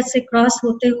हर जगह से क्रॉस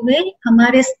होते हुए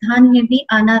हमारे स्थान में भी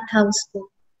आना था उसको।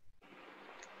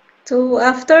 So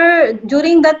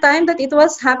during that time that it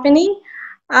was happening,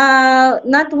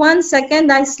 not 1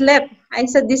 second I slept. I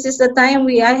said, this is the time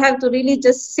I have to really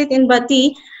just sit in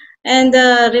Bati and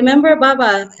remember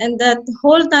Baba. And that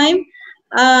whole time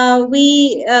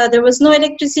there was no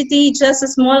electricity, just a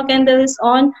small candle is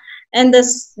on, and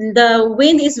the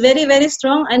wind is very, very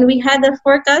strong, and we had a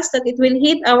forecast that it will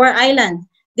hit our island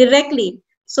directly.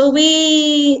 So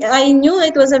I knew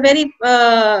it was a very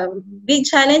big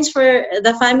challenge for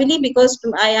the family because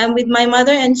I am with my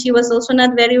mother and she was also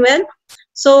not very well.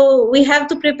 So we have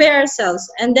to prepare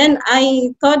ourselves. And then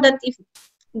I thought that if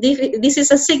this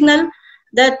is a signal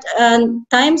that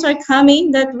times are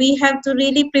coming that we have to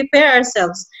really prepare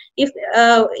ourselves. If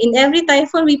in every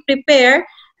typhoon we prepare,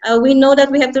 we know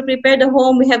that we have to prepare the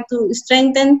home, we have to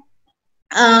strengthen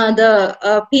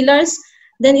the pillars.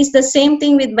 Then it's the same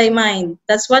thing with my mind.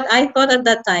 That's what I thought at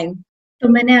that time. तो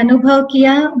मैंने अनुभव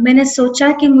किया, मैंने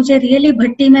सोचा कि मुझे really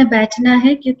भट्टी में बैठना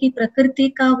है क्योंकि प्रकृति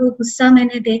का वो गुस्सा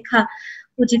मैंने देखा,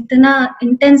 वो जितना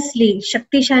इंटेंसली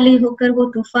शक्तिशाली होकर वो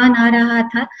तूफान आ रहा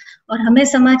था और हमें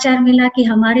समाचार मिला कि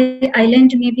हमारे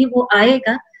आइलैंड में भी वो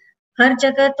आएगा। हर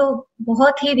जगह तो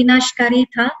बहुत ही विनाशकारी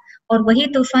था और वही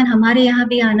तूफान हमारे यहाँ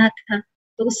भी आना था।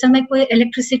 तो उस समय कोई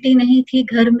इलेक्ट्रिसिटी नहीं थी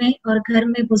घर में, और घर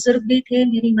में बुजुर्ग भी थे,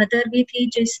 मेरी मदर भी थी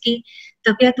जिसकी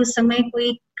तबीयत उस समय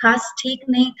कोई खास ठीक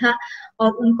नहीं था,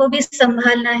 और उनको भी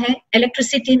संभालना है।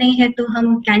 इलेक्ट्रिसिटी नहीं है तो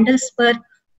हम कैंडल्स पर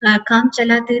काम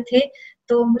चलाते थे।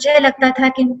 तो मुझे लगता था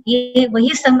कि ये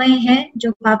वही समय है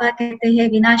जो बाबा कहते हैं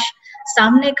विनाश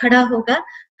सामने खड़ा होगा।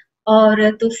 और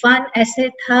तूफान ऐसे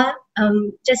था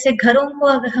जैसे घरों को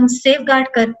अगर हम सेफ गार्ड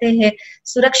करते हैं,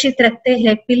 सुरक्षित रखते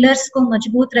हैं, पिलर्स को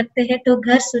मजबूत रखते हैं तो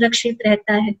घर सुरक्षित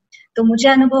रहता है। तो मुझे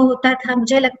अनुभव होता था,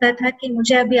 मुझे लगता था कि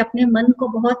मुझे अभी अपने मन को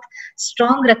बहुत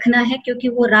स्ट्रांग रखना है, क्योंकि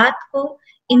वो रात को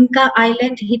इनका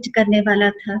आइलैंड हिट करने वाला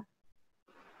था।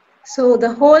 So the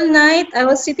whole night I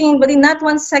was sitting, but in not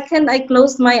 1 second I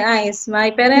closed my eyes. My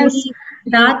parents,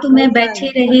 पूरी रात में बैठी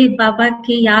रही बाबा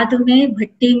की याद में,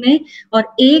 भट्टी में, और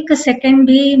 1 सेकंड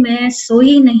भी मैं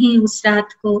सोई नहीं उस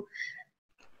रात को।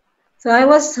 So I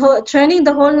was training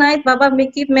the whole night. Baba may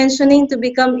keep mentioning to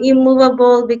become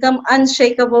immovable, become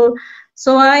unshakable.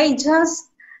 So I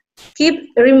just keep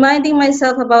reminding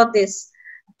myself about this,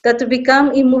 that to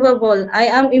become immovable. I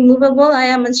am immovable, I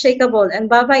am unshakable, and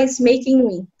Baba is making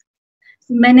me.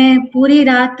 मैंने पूरी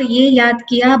रात ये याद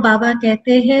किया, बाबा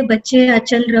कहते हैं बच्चे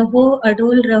अचल रहो,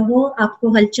 अडोल रहो, आपको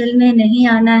हलचल में नहीं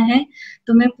आना है।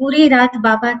 तो मैं पूरी रात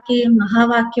बाबा के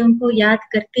महावाक्यों को याद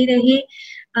करती रही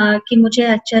कि मुझे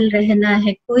अचल रहना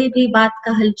है, कोई भी बात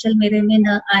का हलचल मेरे में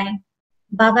न आए,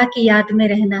 बाबा की याद में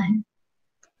रहना है।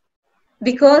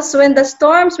 Because when the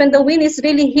storms, when the wind is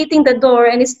really hitting the door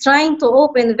and is trying to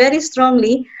open very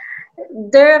strongly,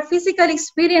 their physical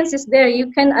experience is there.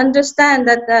 You can understand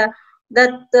that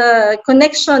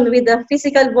connection with the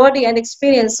physical body and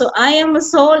experience. So I am a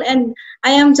soul and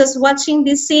I am just watching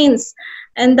these scenes,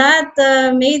 and that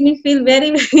made me feel very,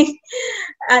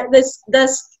 very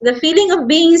the feeling of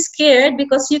being scared,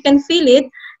 because you can feel it,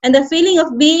 and the feeling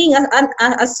of being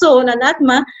a soul, an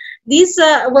atma. This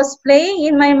was playing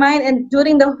in my mind and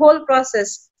during the whole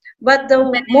process. But the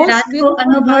most beautiful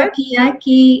अनुभव किया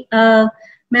कि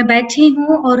मैं बैठी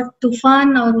हूँ और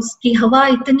तूफान और उसकी हवा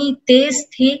इतनी तेज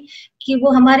थी कि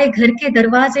वो हमारे घर के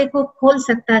दरवाजे को खोल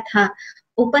सकता था,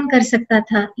 ओपन कर सकता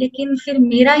था। लेकिन फिर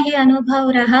मेरा ये अनुभव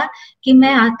रहा कि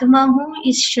मैं आत्मा हूँ,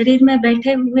 इस शरीर में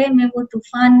बैठे हुए मैं वो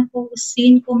तूफान को, उस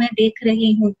सीन को मैं देख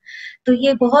रही हूँ। तो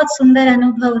ये बहुत सुंदर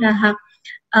अनुभव रहा,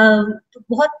 तो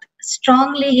बहुत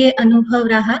स्ट्रांगली ये अनुभव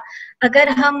रहा। अगर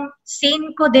हम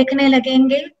सीन को देखने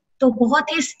लगेंगे तो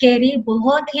बहुत ही स्केरी,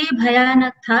 बहुत ही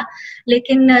भयानक था,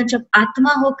 लेकिन जब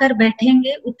आत्मा होकर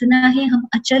बैठेंगे उतना ही हम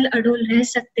अचल अडोल रह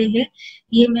सकते हैं,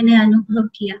 ये मैंने अनुभव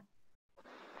किया।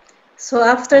 So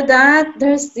after that,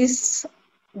 there's this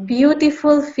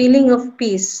beautiful feeling of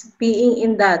peace being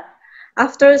in that.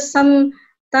 After some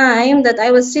time that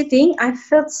I was sitting, I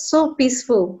felt so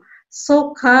peaceful,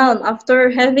 so calm.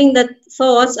 After having that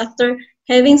thoughts, after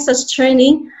having such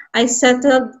training, I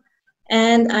settled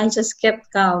and I just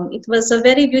kept calm. It was a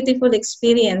very beautiful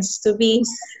experience to be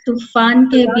तूफान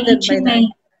के बीच में,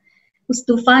 उस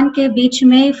तूफान के बीच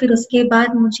में फिर उसके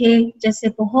बाद मुझे जैसे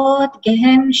बहुत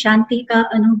गहन शांति का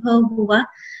अनुभव हुआ।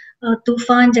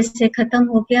 तूफान जैसे खत्म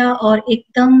हो गया और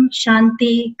एकदम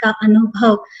शांति का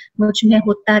अनुभव मुझ में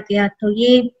होता गया। तो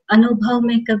ये अनुभव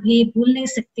मैं कभी भूल नहीं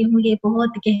सकती हूँ, ये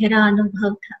बहुत गहरा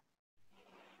अनुभव था।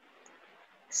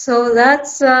 So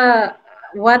that's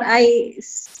what I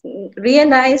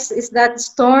realized, is that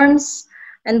storms,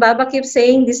 and Baba keeps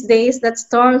saying these days that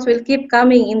storms will keep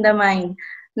coming in the mind.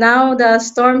 Now the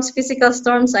storms, physical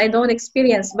storms, I don't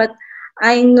experience, but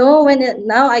I know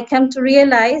now I come to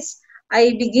realize,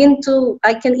 I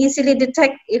can easily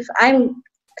detect if I'm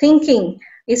thinking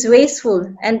is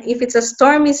wasteful, and if it's a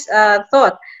stormy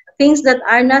thought, things that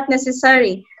are not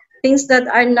necessary, things that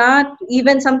are not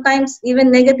even, sometimes even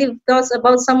negative thoughts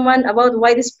about someone, about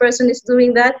why this person is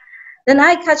doing that, then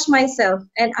I catch myself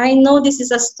and I know this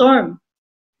is a storm.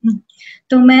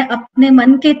 तो मैं अपने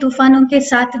मन के तूफानों के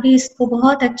साथ भी इसको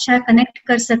बहुत अच्छा कनेक्ट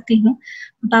कर सकती हूँ।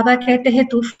 बाबा कहते हैं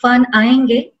तूफान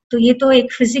आएंगे, तो ये तो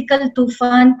एक फिजिकल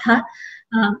तूफान था।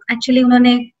 एक्चुअली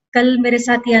उन्होंने कल मेरे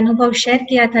साथ ये अनुभव शेयर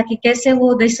किया था कि कैसे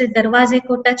वो जैसे दरवाजे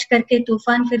को टच करके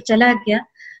तूफान फिर चला गया,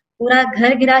 पूरा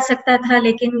घर गिरा सकता था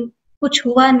लेकिन कुछ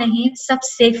हुआ नहीं, सब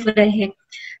सेफ रहे।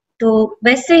 तो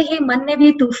वैसे ही मन में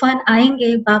भी तूफान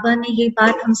आएंगे, बाबा ने ये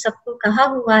बात हम सबको कहा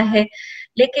हुआ है।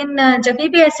 लेकिन जब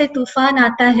भी ऐसे तूफान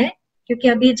आता है, क्योंकि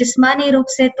अभी जिस्मानी रूप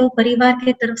से तो परिवार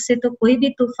की तरफ से तो कोई भी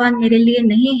तूफान मेरे लिए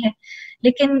नहीं है,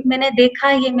 लेकिन मैंने देखा,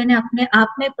 ये मैंने अपने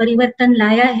आप में परिवर्तन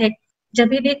लाया है। जब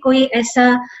भी कोई ऐसा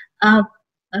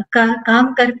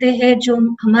काम करते हैं जो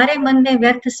हमारे मन में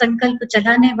व्यर्थ संकल्प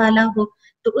चलाने वाला हो,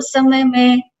 तो उस समय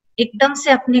मैं एकदम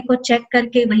से अपने को चेक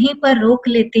करके वहीं पर रोक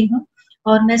लेती हूँ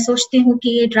और मैं सोचती हूँ कि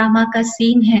ये ड्रामा का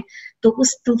सीन है। तो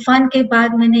उस तूफान के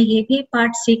बाद मैंने ये भी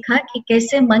पाठ सीखा कि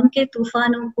कैसे मन के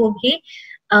तूफानों को भी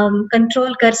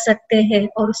कंट्रोल कर सकते हैं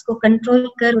और उसको कंट्रोल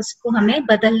कर उसको हमें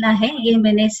बदलना है, ये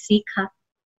मैंने सीखा.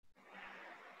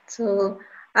 So,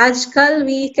 आजकल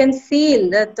we can feel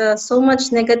that so much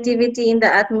negativity in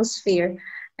the atmosphere.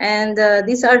 And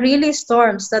these are really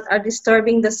storms that are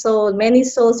disturbing the soul. Many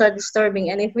souls are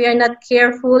disturbing. And if we are not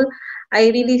careful, I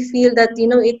really feel that, you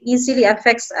know, it easily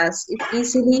affects us. It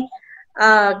easily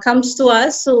comes to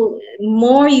us. So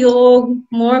more yoga,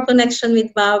 more connection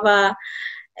with Baba,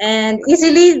 and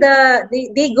easily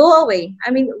they go away.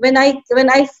 I mean, when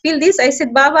I feel this, I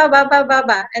said Baba, Baba,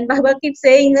 Baba, and Baba keeps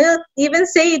saying, even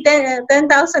say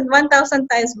 10,000, 1,000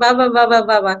 times, Baba, Baba,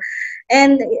 Baba,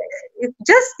 and it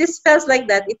just dispels like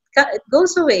that. It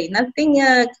goes away. Nothing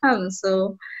comes.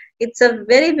 So it's a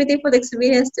very beautiful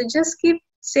experience to just keep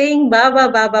saying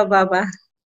Baba, Baba, Baba.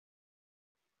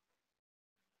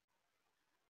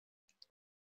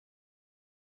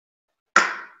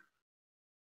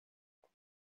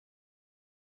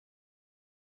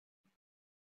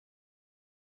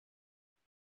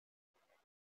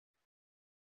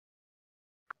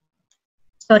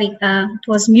 Sorry, it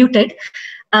was muted.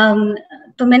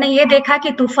 तो मैंने ये देखा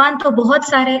कि तूफान तो बहुत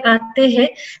सारे आते हैं,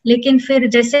 लेकिन फिर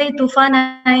जैसे ही तूफान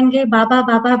आएंगे, बाबा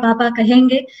बाबा बाबा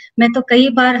कहेंगे, मैं तो कई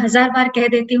बार 1000 बार कह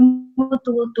देती हूँ,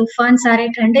 तो वो तूफान सारे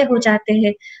ठंडे हो जाते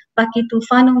हैं. बाकी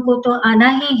तूफानों को तो आना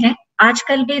ही है.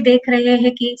 आजकल भी देख रहे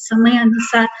हैं कि समय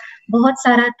अनुसार बहुत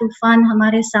सारा तूफान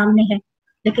हमारे सामने है,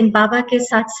 लेकिन बाबा के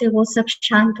साथ से वो सब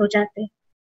शांत हो जाते हैं.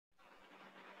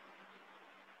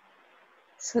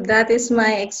 So that is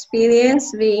my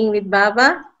experience being with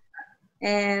Baba,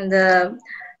 and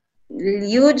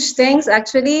huge thanks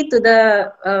actually to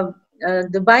the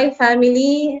Dubai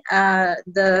family,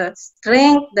 the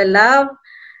strength, the love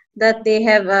that they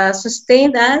have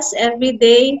sustained us every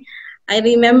day. I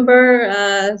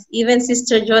remember even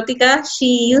Sister Jyotika,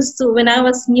 she used to, when I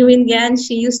was new in Gyan,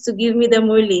 she used to give me the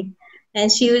murli.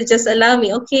 And she would just allow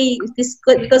me, okay, this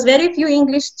good, because very few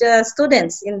English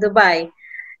students in Dubai.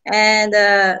 And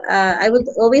I would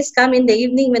always come in the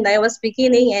evening when I was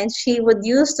beginning, and she would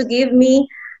used to give me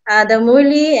the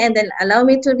murli and then allow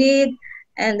me to read,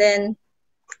 and then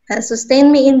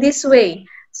sustain me in this way.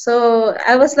 So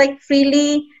I was like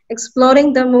freely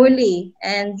exploring the murli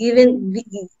and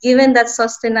given that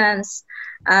sustenance.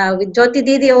 With Jyoti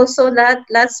Didi also,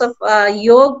 lots of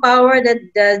yoga power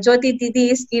that Jyoti Didi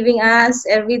is giving us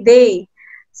every day.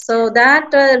 So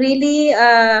that really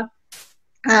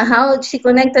how she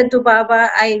connected to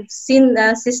Baba. I've seen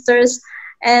sisters,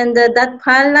 and that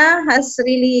pala has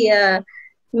really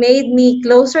made me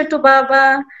closer to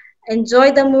Baba,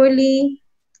 enjoy the murli.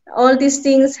 All these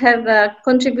things have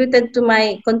contributed to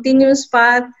my continuous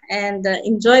path and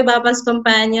enjoy Baba's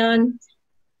companion.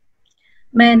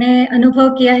 मैंने अनुभव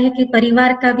किया है कि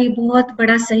परिवार का भी बहुत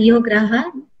बड़ा सहयोग रहा,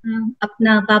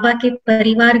 अपना बाबा के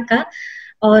परिवार का,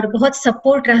 और बहुत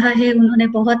सपोर्ट रहा है. उन्होंने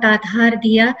बहुत आधार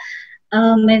दिया.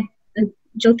 मैं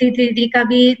ज्योति दीदी का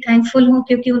भी थैंकफुल हूँ,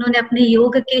 क्योंकि उन्होंने अपने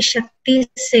योग की शक्ति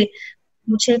से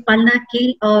मुझे पालना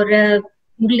की. और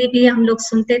मुरली भी हम लोग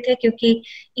सुनते थे, क्योंकि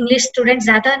इंग्लिश स्टूडेंट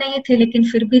ज्यादा नहीं थे, लेकिन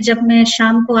फिर भी जब मैं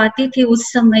शाम को आती थी,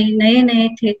 उस समय नए नए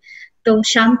थे, तो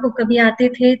शाम को कभी आते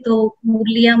थे तो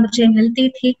मुरलियां मुझे मिलती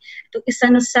थी. तो इस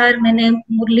अनुसार मैंने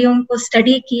मुरलियों को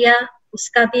स्टडी किया,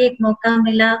 उसका भी एक मौका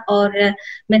मिला, और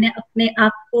मैंने अपने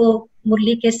आप को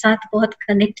मुरली के साथ बहुत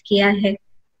कनेक्ट किया है.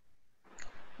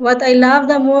 What I love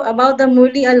about the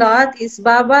murli a lot is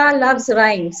Baba loves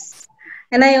rhymes,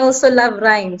 and I also love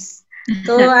rhymes.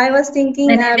 So I was thinking,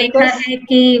 मैंने देखा है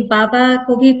कि बाबा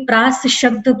को भी प्रास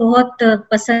शब्द बहुत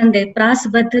पसंद है.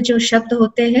 प्रासबद्ध जो शब्द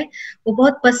होते हैं वो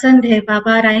बहुत पसंद है.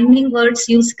 बाबा राइमिंग वर्ड्स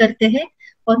यूज करते हैं,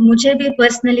 और मुझे भी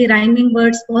पर्सनली राइमिंग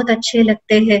वर्ड्स बहुत अच्छे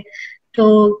लगते हैं.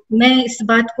 तो मैं इस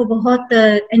बात को बहुत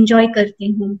एंजॉय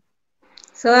करती हूँ.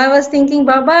 So I was thinking,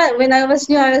 Baba, when I was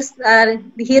new, I was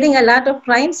hearing a lot of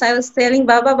rhymes. I was telling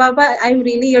Baba, Baba, I'm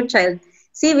really your child.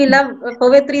 See, we love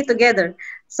poetry together.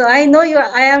 So I know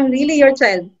I am really your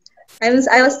child.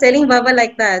 I was telling Baba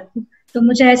like that. तो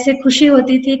मुझे ऐसे खुशी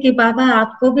होती थी कि बाबा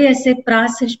आपको भी ऐसे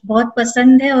प्रास बहुत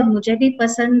पसंद है, और मुझे भी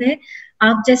पसंद है.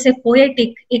 आप जैसे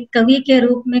पोएटिक एक कवि के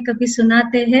रूप में कभी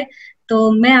सुनाते हैं,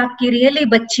 तो मैं आपकी रियली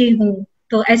बच्ची हूँ.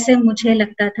 तो ऐसे मुझे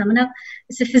लगता था, मतलब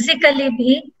इसे फिजिकली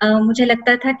भी मुझे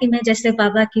लगता था कि मैं जैसे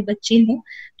बाबा की बच्ची हूँ.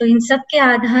 तो इन सब के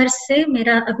आधार से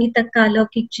मेरा अभी तक का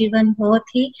अलौकिक जीवन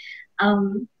बहुत ही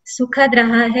सुखद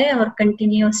रहा है और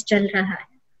कंटिन्यूअस चल रहा है.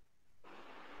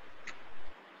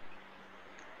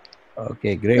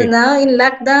 Okay, great. So now in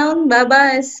lockdown, Baba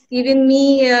has given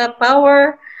me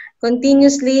power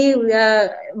continuously.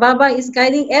 Baba is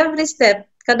guiding every step.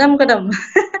 kadam kadam.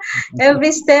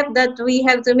 Every step that we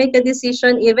have to make a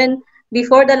decision, even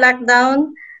before the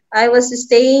lockdown, I was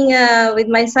staying with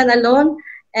my son alone.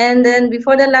 And then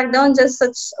before the lockdown, just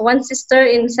such one sister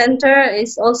in center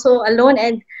is also alone,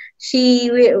 and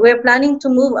we're planning to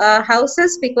move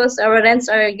houses because our rents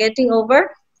are getting over.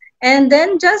 And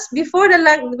then just before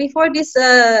before this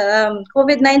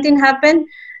COVID-19 happened,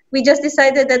 we just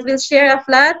decided that we'll share a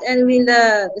flat and we'll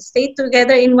stay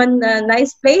together in one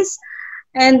nice place.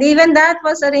 And even that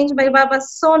was arranged by Baba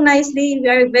so nicely. We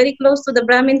are very close to the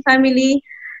Brahmin family,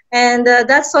 and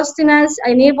that sustenance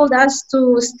enabled us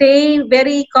to stay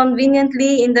very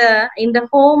conveniently in the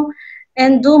home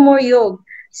and do more yoga.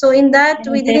 So in that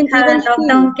we didn't even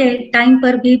lockdown के time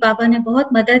पर भी बाबा ने बहुत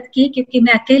मदद की, क्योंकि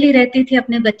मैं अकेली रहती थी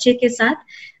अपने बच्चे के साथ.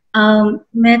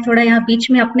 मैं थोड़ा यहाँ बीच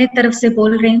में अपने तरफ से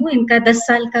बोल रही हूँ. इनका 10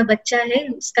 साल का बच्चा है,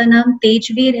 उसका नाम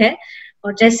तेजवीर है,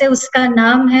 और जैसे उसका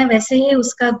नाम है वैसे ही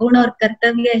उसका गुण और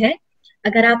कर्तव्य है.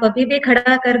 अगर आप अभी भी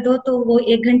खड़ा कर दो तो वो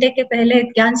 1 घंटे के पहले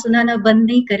ज्ञान सुनाना बंद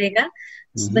नहीं करेगा.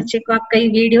 उस बच्चे को आप कई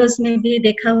वीडियोस में भी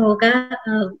देखा होगा.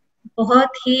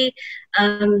 बहुत ही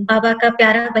बाबा का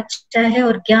प्यारा बच्चा है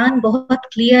और ज्ञान बहुत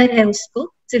क्लियर है उसको.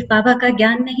 सिर्फ बाबा का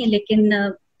ज्ञान नहीं,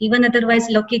 लेकिन इवन अदरवाइज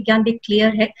लौकिक ज्ञान भी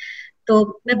क्लियर है.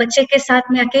 तो मैं बच्चे के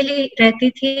साथ में अकेली रहती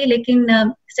थी,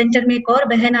 लेकिन सेंटर में एक और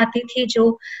बहन आती थी जो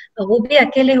वो भी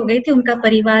अकेले हो गई थी. उनका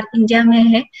परिवार इंडिया में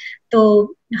है,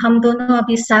 तो हम दोनों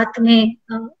अभी साथ में,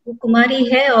 वो कुमारी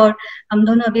है और हम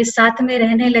दोनों अभी साथ में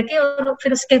रहने लगे. और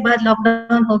फिर उसके बाद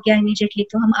लॉकडाउन हो गया इमीडिएटली,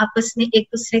 तो हम आपस में एक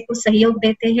दूसरे को सहयोग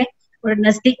देते हैं. और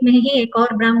नजदीक में ही एक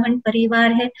और ब्राह्मण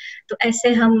परिवार है, तो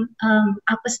ऐसे हम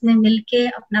आपस में मिलके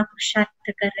अपना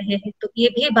पुरुषार्थ कर रहे हैं. तो ये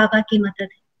भी बाबा की मदद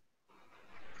है.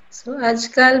 So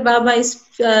Ajkal Baba is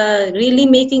really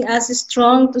making us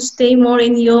strong to stay more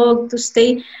in yoga, to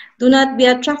stay, do not be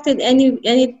attracted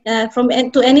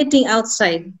to anything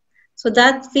outside. So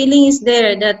that feeling is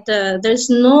there, that there's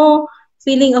no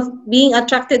feeling of being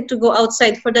attracted to go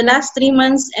outside for the last 3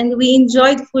 months, and we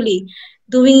enjoyed fully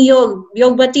doing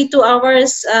yoga bhati 2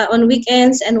 hours on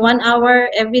weekends and 1 hour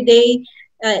every day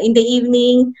in the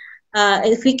evening.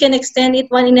 If we can extend it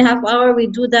 1.5 hours, we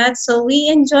do that. So we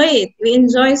enjoy it. We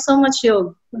enjoy so much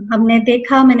yoga. हमने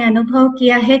देखा, मैंने अनुभव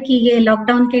किया है कि ये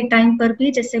lockdown के time पर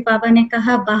भी, जैसे बाबा ने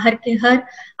कहा, बाहर के हर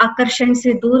आकर्षण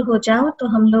से दूर हो जाओ, तो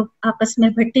हम लोग आपस में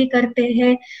भट्टी करते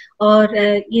हैं. और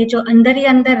ये जो अंदर ही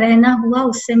अंदर रहना हुआ,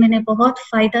 उससे मैंने बहुत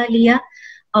फायदा लिया.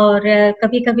 और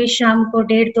कभी कभी शाम को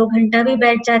 1.5-2 घंटा भी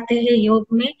बैठ जाते हैं योग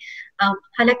में.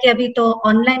 हालांकि अभी तो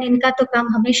ऑनलाइन इनका तो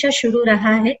काम हमेशा चालू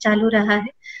रहा है,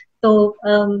 तो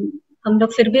हम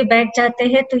लोग फिर भी बैठ जाते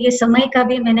हैं. तो ये समय का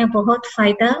भी मैंने बहुत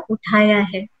फायदा उठाया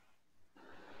है.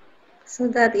 So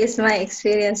that is my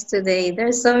experience today.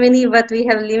 There's so many, but we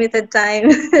have limited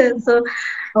time. So,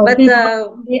 but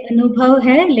ये अनुभव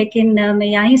है, लेकिन मैं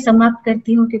यहाँ समाप्त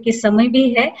करती हूँ क्योंकि समय भी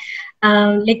है.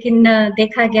 लेकिन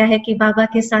देखा गया है कि बाबा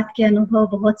के साथ के अनुभव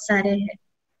बहुत सारे हैं.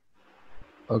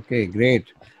 Okay, great.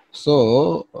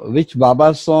 So, which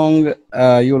Baba song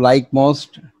you like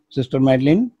most, Sister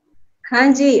Medilyn?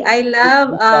 हाँ जी, I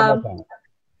love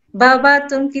बाबा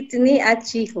तुम कितनी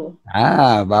अच्छी हो.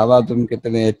 बाबा तुम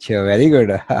कितने अच्छे हो. Very good.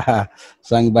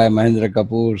 Sung by Mahendra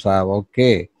Kapoor साहब.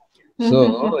 Okay.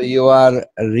 So you are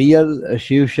real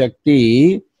Shiv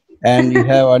Shakti, and you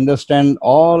have understand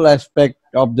all aspect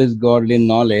of this godly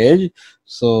knowledge.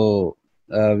 So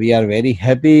we are very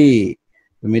happy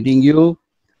meeting you.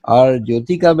 और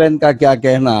ज्योतिका बहन का क्या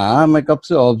कहना, मैं कब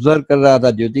से ऑब्जर्व कर रहा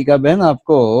था ज्योतिका बहन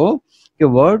आपको, कि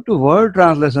वर्ड टू वर्ड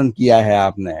ट्रांसलेशन किया है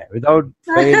आपने,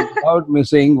 without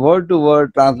missing, word to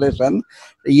word translation.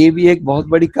 ये भी एक बहुत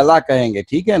बड़ी कला कहेंगे,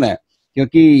 ठीक है ना,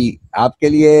 क्योंकि आपके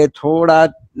लिए थोड़ा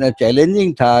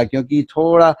चैलेंजिंग था, क्योंकि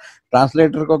थोड़ा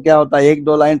ट्रांसलेटर को क्या होता है,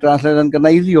 1-2 लाइन ट्रांसलेशन करना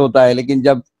इजी होता है, लेकिन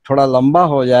जब थोड़ा लंबा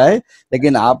हो जाए,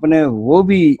 लेकिन आपने वो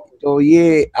भी, तो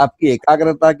ये आपकी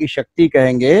एकाग्रता की शक्ति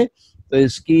कहेंगे. तो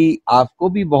इसकी आपको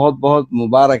भी बहुत बहुत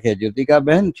मुबारक है ज्योतिका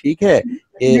बहन. ठीक है,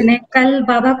 मैंने कल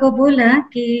बाबा को बोला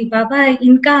कि बाबा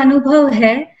इनका अनुभव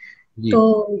है,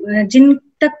 तो जिन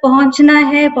तक पहुंचाना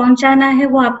है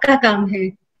वो आपका काम है.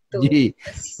 तो जी,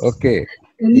 ओके,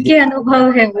 उनके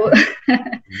अनुभव है वो.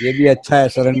 ये भी अच्छा है.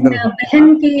 सरेंडर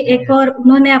बहन की एक और,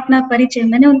 उन्होंने अपना परिचय,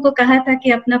 मैंने उनको कहा था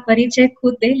कि अपना परिचय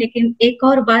खुद दे, लेकिन एक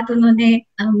और बात उन्होंने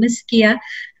मिस किया.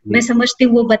 मैं समझती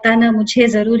हूँ वो बताना मुझे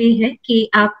जरूरी है कि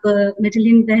आप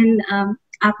मेडलिन बहन,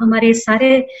 आप हमारे सारे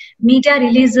मीडिया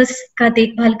रिलीजेस का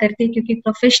देखभाल करते हैं, क्योंकि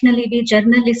प्रोफेशनली भी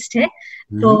जर्नलिस्ट है.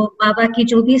 तो बाबा की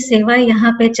जो भी सेवा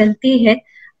यहाँ पे चलती है,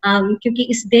 क्योंकि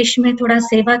इस देश में थोड़ा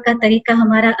सेवा का तरीका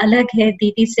हमारा अलग है,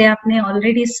 दीदी से आपने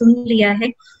ऑलरेडी सुन लिया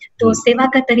है, तो सेवा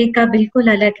का तरीका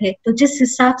बिल्कुल अलग है. तो जिस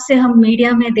हिसाब से हम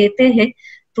मीडिया में देते हैं,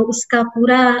 तो उसका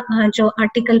पूरा जो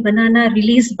आर्टिकल बनाना,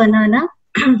 रिलीज बनाना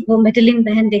वो मेडिलिन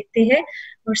बहन देखती है,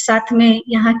 और साथ में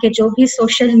यहाँ के जो भी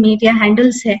सोशल मीडिया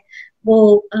हैंडल्स है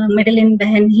वो मेडिलिन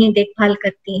बहन ही देखभाल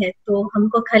करती है। तो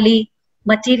हमको खाली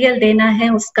मटेरियल देना है,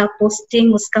 उसका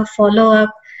पोस्टिंग, उसका फॉलो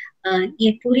अप,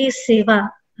 ये पूरी सेवा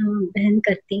बहन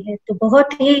करती है। तो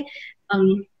बहुत ही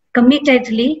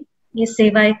कमिटेडली ये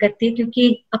सेवाएं करती है,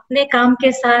 क्योंकि अपने काम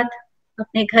के साथ,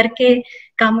 अपने घर के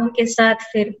कामों के साथ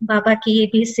फिर बाबा की ये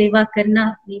भी सेवा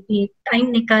करना, ये भी टाइम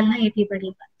निकालना, ये भी बड़ी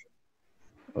बात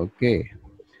है। Okay.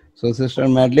 So, Sister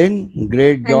Medilyn,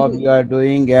 great हाँ job ji. you are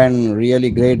doing and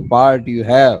really great part you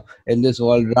have in this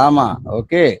world drama.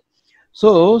 Okay.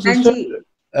 So, हाँ Sister,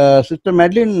 ji. Sister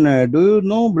Medilyn, do you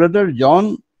know Brother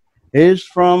John is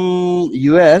from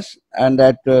US and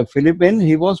at Philippines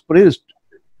he was priest.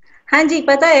 हाँ जी,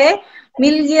 पता है,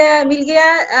 मिल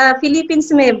गया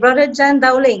Philippines में brother John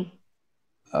Dowling.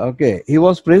 Okay, he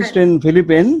was priest in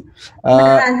Philippines,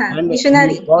 हाँ, and he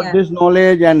missionary. got this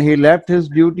knowledge and he left his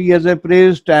duty as a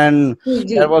priest, and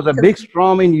ji. there was a big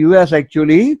storm in US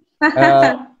actually.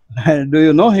 Uh, do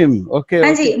you know him? Okay,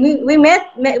 हाँ okay. Ji,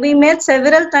 we met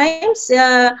several times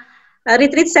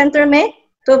retreat centre में।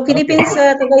 तो Okay. Philippines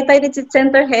तगाइताई retreat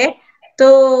centre है, तो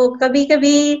कभी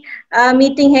कभी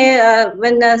meeting है,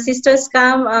 when sisters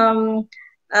come,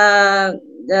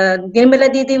 गिरमिला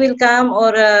दीदी will come,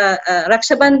 और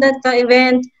रक्षाबंधन का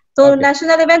इवेंट, तो Okay.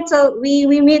 national event, so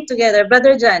we meet together,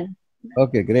 brother John.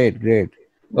 Okay, great, great.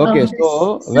 Okay,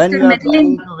 so when Sister you are Medilyn,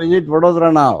 planning to visit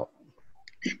Vadodara now,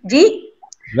 ji.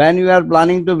 when you are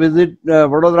planning to visit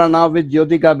Vadodara now with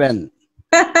Jyotika Ben,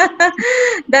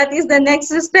 That is the next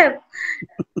step.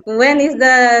 When is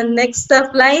the next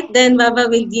flight? Then Baba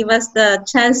will give us the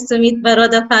chance to meet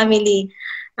Baroda family.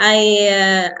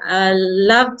 I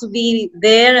love to be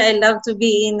there. I love to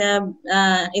be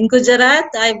in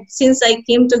Gujarat. Since I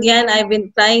came to Gyan, I've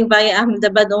been flying by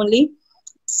Ahmedabad only,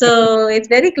 so it's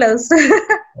very close.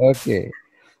 okay.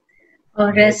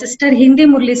 और sister Hindi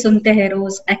मुरली सुनते हैं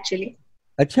रोज actually.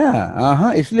 अच्छा,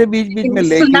 हाँ, इसलिए बीच बीच में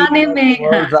सुनाने में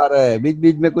words आ रहे हैं, बीच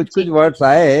बीच में कुछ कुछ वर्ड्स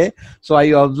आए, सो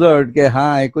आई ऑब्जर्व के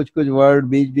हाँ कुछ कुछ वर्ड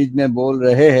बीच बीच में बोल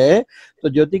रहे हैं। तो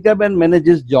ज्योतिका बहन, मैंने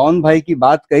जिस जॉन भाई की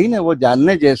बात कही ना, वो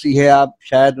जानने जैसी है, आप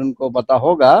शायद उनको पता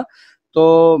होगा।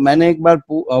 तो मैंने एक बार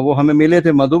वो हमें मिले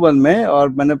थे मधुबन में, और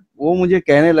वो मुझे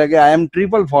कहने लगे आई एम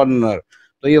ट्रिपल फॉरेनर।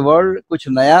 तो ये वर्ड कुछ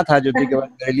नया था ज्योतिका बहन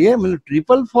मेरे लिए। मैंने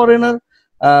ट्रिपल फॉरेनर,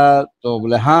 तो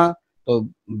बोले हाँ। तो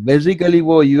बेसिकली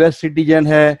वो यूएस सिटीजन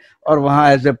है और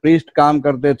वहाँ एज ए प्रीस्ट काम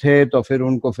करते थे। तो फिर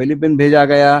उनको फिलीपीन भेजा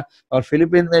गया, और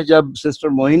फिलीपीन में जब सिस्टर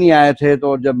मोहिनी आए थे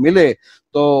तो जब मिले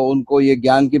तो उनको ये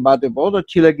ज्ञान की बातें बहुत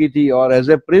अच्छी लगी थी, और एज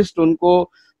ए प्रीस्ट उनको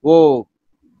वो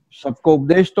सबको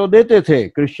उपदेश तो देते थे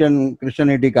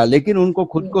क्रिश्चियनिटी का, लेकिन उनको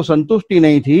खुद को संतुष्टि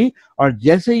नहीं थी। और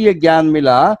जैसे ये ज्ञान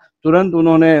मिला, तुरंत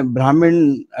उन्होंने ब्राह्मण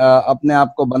अपने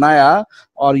आप को बनाया,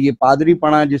 और ये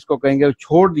पादरीपणा जिसको कहेंगे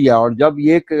छोड़ दिया। और जब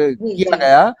ये किया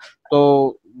गया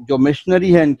तो जो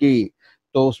मिशनरी है इनकी,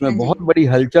 तो उसमें बहुत बड़ी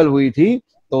हलचल हुई थी।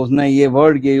 तो उसने ये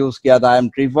वर्ड ये यूज किया था, आई एम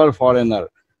ट्रिपल फॉरेनर।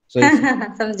 सो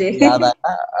समझे। याद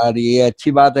आया, और ये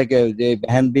अच्छी बात है कि ये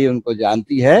बहन भी उनको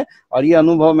जानती है। और ये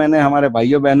अनुभव मैंने हमारे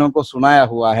भाइयों बहनों को सुनाया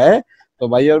हुआ है। तो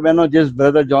भाइयों बहनों, जिस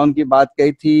ब्रदर जॉन की बात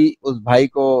कही थी, उस भाई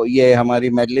को ये हमारी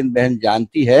मेडलिन बहन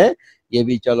जानती है, ये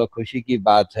भी चलो खुशी की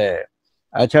बात है।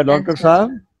 अच्छा डॉक्टर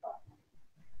साहब।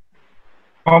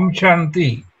 ओम शांति।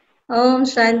 ओम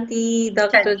शांति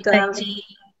डॉक्टर साहब।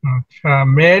 अच्छा,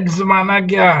 मेड्स माना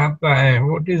क्या आता है?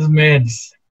 What is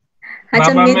maids?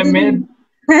 अच्छा, बाबा में मेड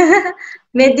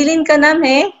मेडिलिन का नाम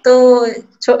है, तो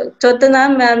छोटा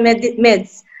नाम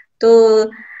मेड्स। तो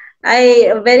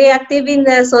I very active in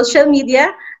social media,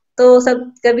 तो सब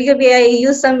कभी कभी आई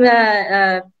use some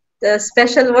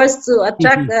special words to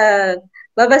attract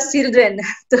बाबा's children.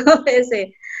 तो ऐसे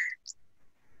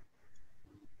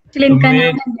इनका नाम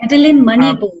है मेडिलिन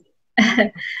मनीबो।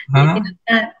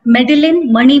 मेडिलिन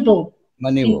मनीबो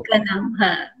इनका नाम।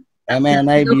 हाँ,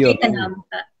 MANIBO का नाम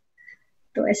था,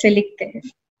 तो ऐसे लिखते हैं।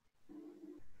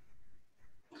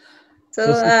 तो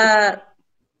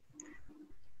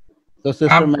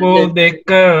आपको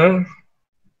देखकर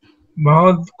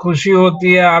बहुत खुशी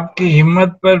होती है, आपकी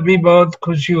हिम्मत पर भी बहुत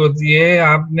खुशी होती है।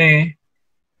 आपने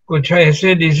कुछ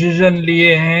ऐसे डिसीजन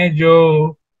लिए हैं जो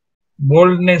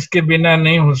बोल्डनेस के बिना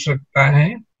नहीं हो सकता है।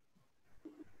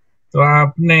 तो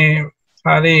आपने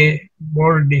सारे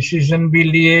बोल्ड डिसीजन भी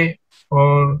लिए,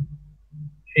 और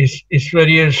इस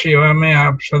ईश्वरीय सेवा में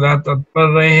आप सदा तत्पर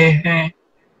रहे हैं।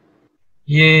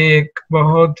 ये एक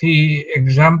बहुत ही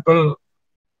एग्जाम्पल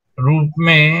रूप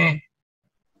में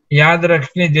याद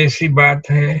रखने जैसी बात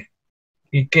है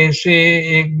कि कैसे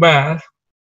एक बार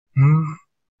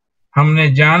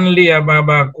हमने जान लिया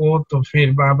बाबा को, तो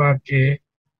फिर बाबा के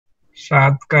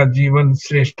साथ का जीवन,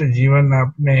 श्रेष्ठ जीवन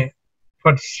आपने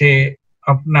फट से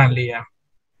अपना लिया।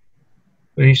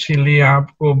 तो इसीलिए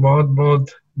आपको बहुत बहुत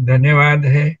धन्यवाद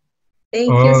है। Thank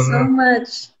you so much.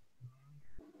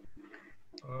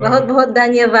 बहुत बहुत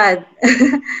धन्यवाद.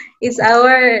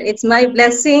 It's my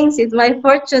blessings, it's my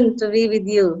fortune to be with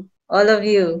you, all of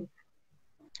you.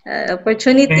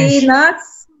 Opportunity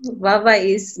knocks, Baba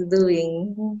is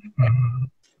doing.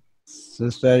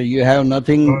 Sister, you have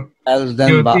nothing else than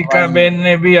Jyotika Baba. बहन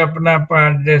ने भी अपना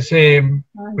पार्ट, जैसे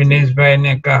विनेश भाई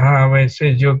ने कहा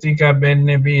वैसे ज्योतिका बहन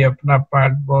ने भी अपना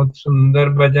पार्ट बहुत सुंदर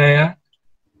बजाया।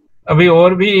 अभी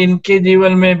और भी इनके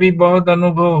जीवन में भी बहुत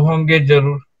अनुभव होंगे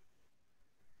जरूर।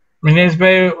 विनेश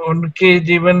भाई, उनके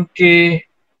जीवन के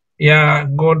या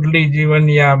गॉडली जीवन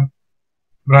या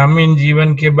ब्राह्मण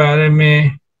जीवन के बारे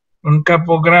में उनका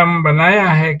प्रोग्राम बनाया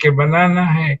है कि बनाना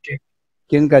है कि?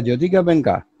 किनका? ज्योतिका बहन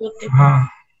का? हाँ,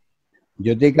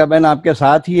 ज्योतिका बहन आपके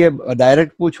साथ ही है,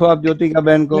 डायरेक्ट पूछो आप ज्योतिका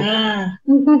बहन को।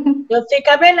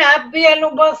 ज्योतिका बहन, आप भी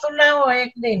अनुभव सुनाओ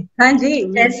एक दिन। हाँ जी,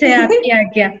 जैसे आपकी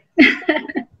आज्ञा।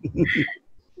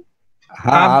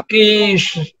 हाँ, आपकी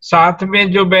साथ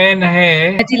में जो बहन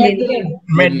है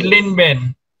मेडलिन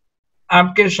बहन,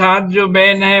 आपके साथ जो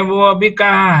बहन है वो अभी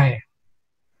कहाँ है?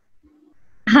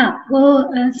 हाँ,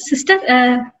 वो sister,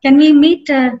 can we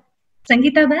meet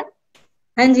Sangeeta बहन?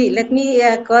 हाँ जी, let me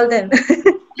call them.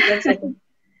 One second.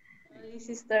 Sorry,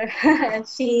 sister,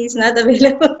 she is not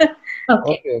available.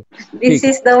 Okay. This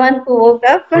is the one who woke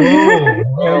up.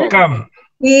 Oh, welcome.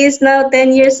 He is now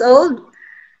 10 years old.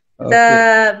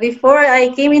 Before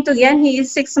I came into Gyan, he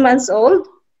is 6 months old.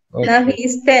 Now he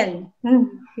is 10.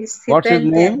 What's his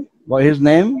name? What his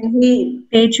name?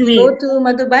 He go to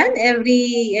Madhuban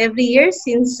every year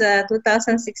since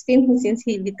 2016, since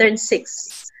he turned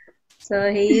 6. So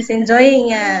he is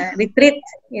enjoying a retreat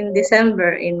in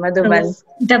December in Madhuban.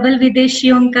 Double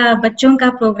विदेशियों का बच्चों का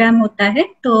programme होता है,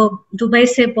 तो Dubai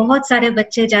से बहुत सारे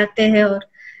बच्चे जाते हैं और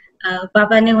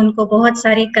बाबा ने उनको बहुत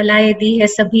सारी कलाएं दी है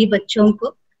सभी बच्चों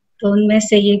को, तो उनमें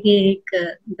से ये भी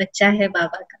एक बच्चा है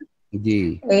बाबा का।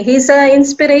 जी, he's an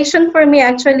inspiration for me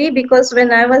actually, because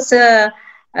when I was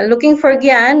looking for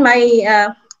Gyan,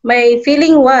 my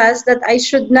feeling was that I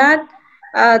should not.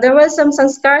 There were some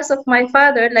sanskars of my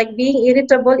father, like being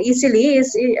irritable easily.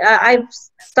 I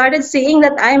started seeing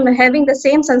that I'm having the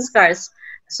same sanskars.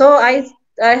 So I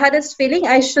had this feeling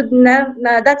I should not,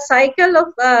 that cycle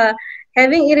of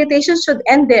having irritation should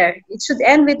end there. It should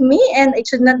end with me, and it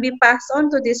should not be passed on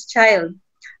to this child.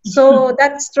 So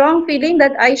that strong feeling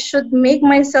that I should make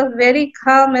myself very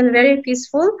calm and very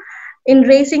peaceful in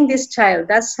raising this child.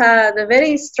 That's the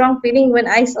very strong feeling when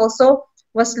I also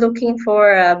was looking for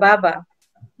Baba.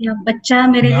 बच्चा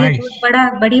मेरे लिए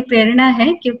बहुत बड़ी प्रेरणा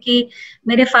है, क्योंकि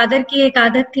मेरे father की एक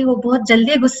आदत थी, वो बहुत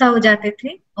जल्दी गुस्सा हो जाते थे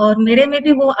और मेरे में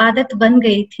भी वो आदत बन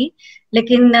गई थी।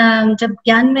 लेकिन जब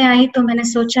ज्ञान में आई तो मैंने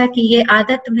सोचा कि ये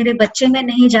आदत मेरे बच्चे में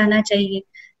नहीं जाना चाहिए,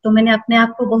 तो मैंने अपने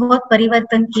आप को बहुत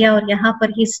परिवर्तन किया और यहाँ पर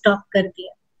ही स्टॉप कर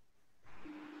दिया।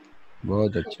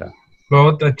 बहुत अच्छा,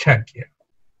 बहुत अच्छा किया।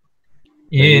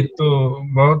 ये तो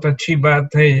बहुत अच्छी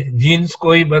बात है, जीन्स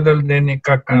को ही बदल देने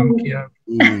का काम किया।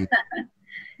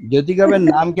 ज्योतिका बहन,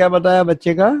 नाम क्या बताया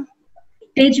बच्चे का?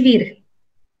 तेजवीर।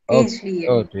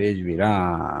 तेजवीर,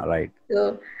 हाँ, राइट।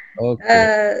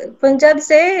 पंजाब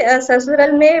से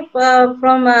ससुराल में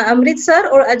फ्रॉम अमृतसर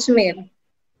और Ajmer.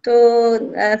 So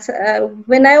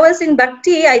when I was in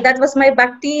Bhakti, that was my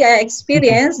Bhakti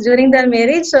experience during the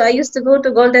marriage. So I used to go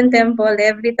to Golden Temple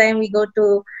every time we go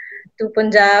to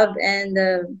Punjab and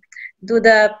do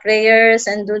the prayers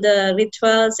and do the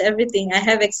rituals, everything I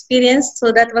have experienced.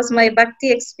 So that was my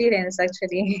Bhakti experience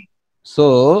actually.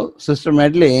 So, Sister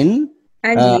Medilyn,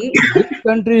 which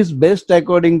country is best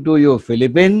according to you?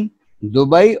 Philippines,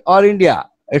 Dubai or India?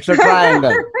 It's a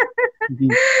triangle.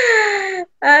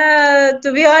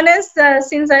 To be honest,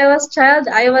 since I was a child,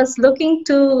 I was looking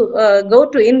to go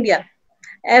to India.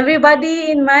 Everybody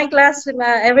in my class,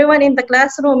 everyone in the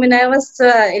classroom, when I was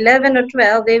 11 or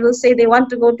 12, they will say they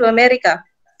want to go to America.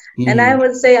 And I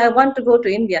would say, I want to go to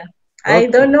India. Okay. I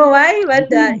don't know why,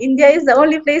 but India is the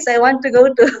only place I want to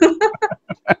go to.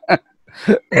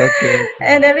 Okay.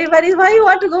 And everybody, why you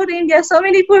want to go to India? So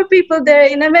many poor people there.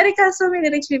 In America, so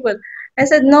many rich people. I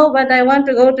said, no, but I want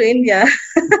to go to India.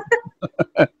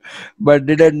 But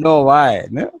didn't know why,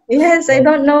 no? Yes, I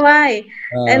don't know why.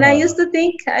 And I used to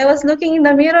think, I was looking in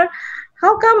the mirror,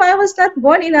 how come I was not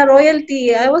born in a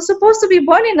royalty? I was supposed to be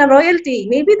born in a royalty.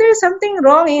 Maybe there's something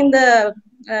wrong in the,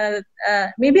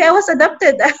 maybe I was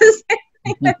adopted.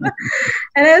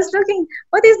 And I was looking,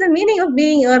 what is the meaning of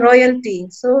being a royalty?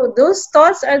 So those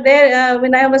thoughts are there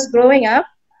when I was growing up.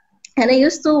 And I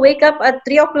used to wake up at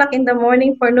 3 o'clock in the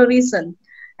morning for no reason.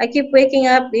 I keep waking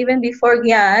up even before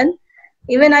Gyan.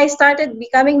 Even I started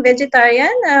becoming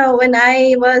vegetarian when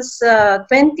I was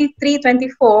 23,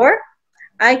 24.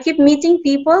 I keep meeting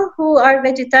people who are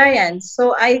vegetarians.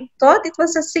 So I thought it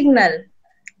was a signal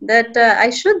that I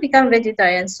should become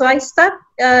vegetarian. So I stopped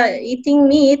eating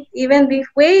meat even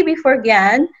way before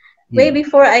Gyan, way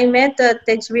before I met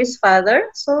Tejvir's father.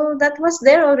 So that was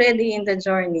there already in the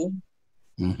journey.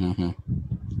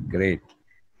 Great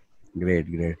great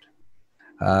great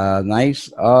nice.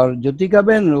 और Jyotika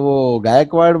Ben, वो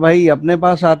गायकवाड़ भाई अपने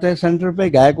पास आते हैं centre पे?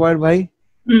 गायकवाड़ भाई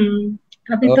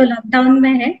अभी तो लॉकडाउन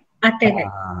में है, आते हैं।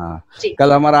 हाँ,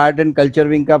 कल हमारा आर्ट एंड कल्चर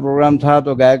विंग का प्रोग्राम था,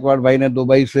 तो गायकवाड़ भाई ने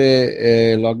दुबई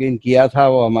से लॉग इन किया था,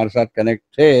 वो हमारे साथ कनेक्ट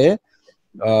थे।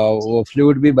 वो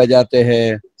फ्लूट भी बजाते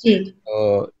हैं,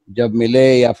 तो जब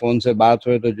मिले या फोन से बात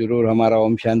हुए तो जरूर हमारा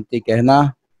ओम शांति कहना,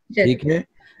 ठीक है।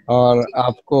 और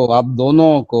आपको, आप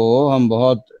दोनों को हम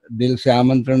बहुत दिल से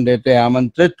आमंत्रण देते हैं,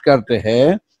 आमंत्रित करते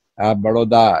हैं आप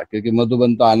बड़ौदा, क्योंकि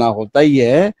मधुबन तो आना होता ही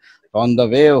है, ऑन द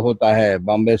वे होता है,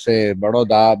 बॉम्बे से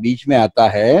बड़ौदा बीच में आता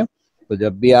है। तो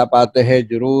जब भी आप आते हैं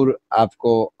जरूर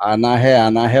आपको आना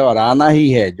है और आना ही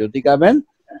है। ज्योतिका बहन,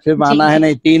 सिर्फ आना है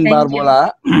नहीं, 3 बार बोला,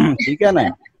 ठीक है ना?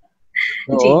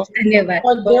 तो धन्यवाद।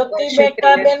 और ज्योति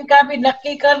बेटा बहन का भी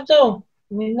नक्की कर दो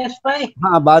मिनेश भाई।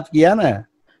 हाँ, बात किया ना,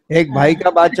 एक भाई का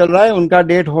बात चल रहा है, उनका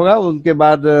डेट होगा, उनके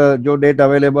बाद जो डेट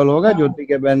अवेलेबल होगा ज्योति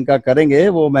के बहन का करेंगे,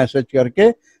 वो मैसेज करके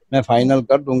मैं फाइनल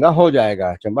कर दूंगा, हो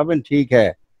जाएगा। चंपा बहन ठीक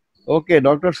है, ओके।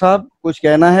 डॉक्टर साहब कुछ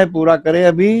कहना है, पूरा करें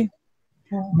अभी।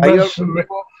 भाई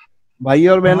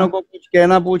और बहनों को कुछ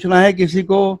कहना, पूछना है किसी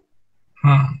को?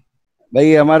 हाँ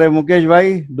भाई, हमारे मुकेश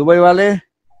भाई दुबई वाले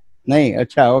नहीं,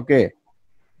 अच्छा ओके।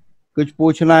 कुछ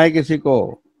पूछना है किसी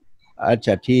को?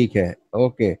 अच्छा ठीक है,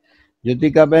 ओके।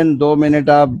 ज्योतिका बहन 2 मिनट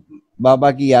आप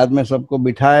बाबा की याद में सबको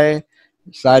बिठाए,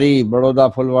 सारी बड़ौदा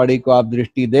फुलवाड़ी को आप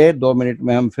दृष्टि दे, 2 मिनट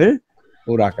में हम फिर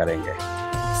पूरा करेंगे।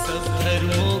 सब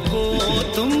धर्मों को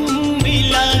तुम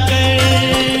मिलाकर,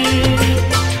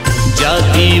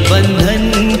 जाति बंधन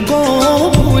को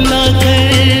भुलाकर,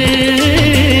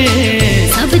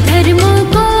 सब धर्मों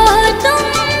को तुम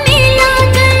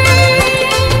मिलाकर,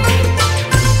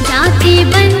 जाति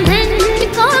बंधन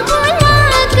को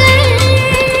भुलाकर,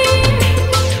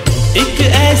 एक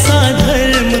ऐसा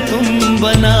धर्म तुम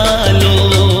बना लो,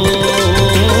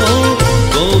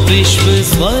 वो विश्व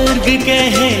स्वर्ग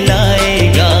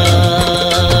कहलाएगा,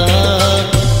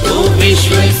 वो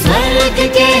विश्व स्वर्ग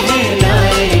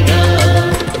कहलाएगा।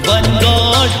 One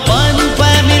God, one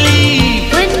family,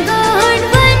 one God,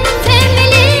 one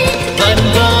family, one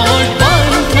God,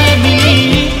 one family,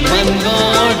 one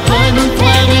God, one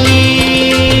family।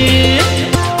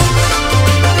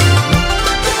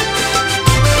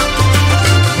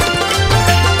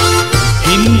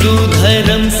 Hindu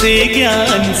धर्म से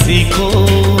ज्ञान सीखो,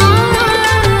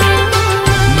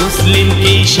 मुस्लिम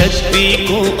की शक्ति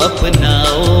को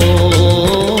अपनाओ,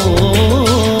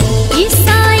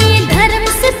 ईसाई धर्म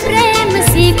से प्रेम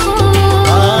सीखो,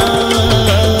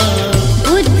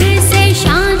 बुद्ध से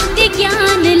शांति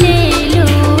ज्ञान ले लो,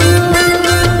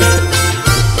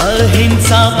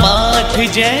 अहिंसा पाठ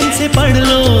जैन से पढ़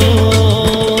लो,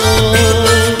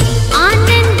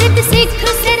 आनंदित सिख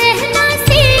से रहना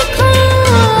सीखो,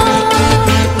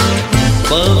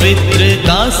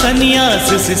 पवित्रता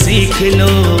संन्यास से सीख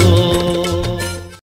लो।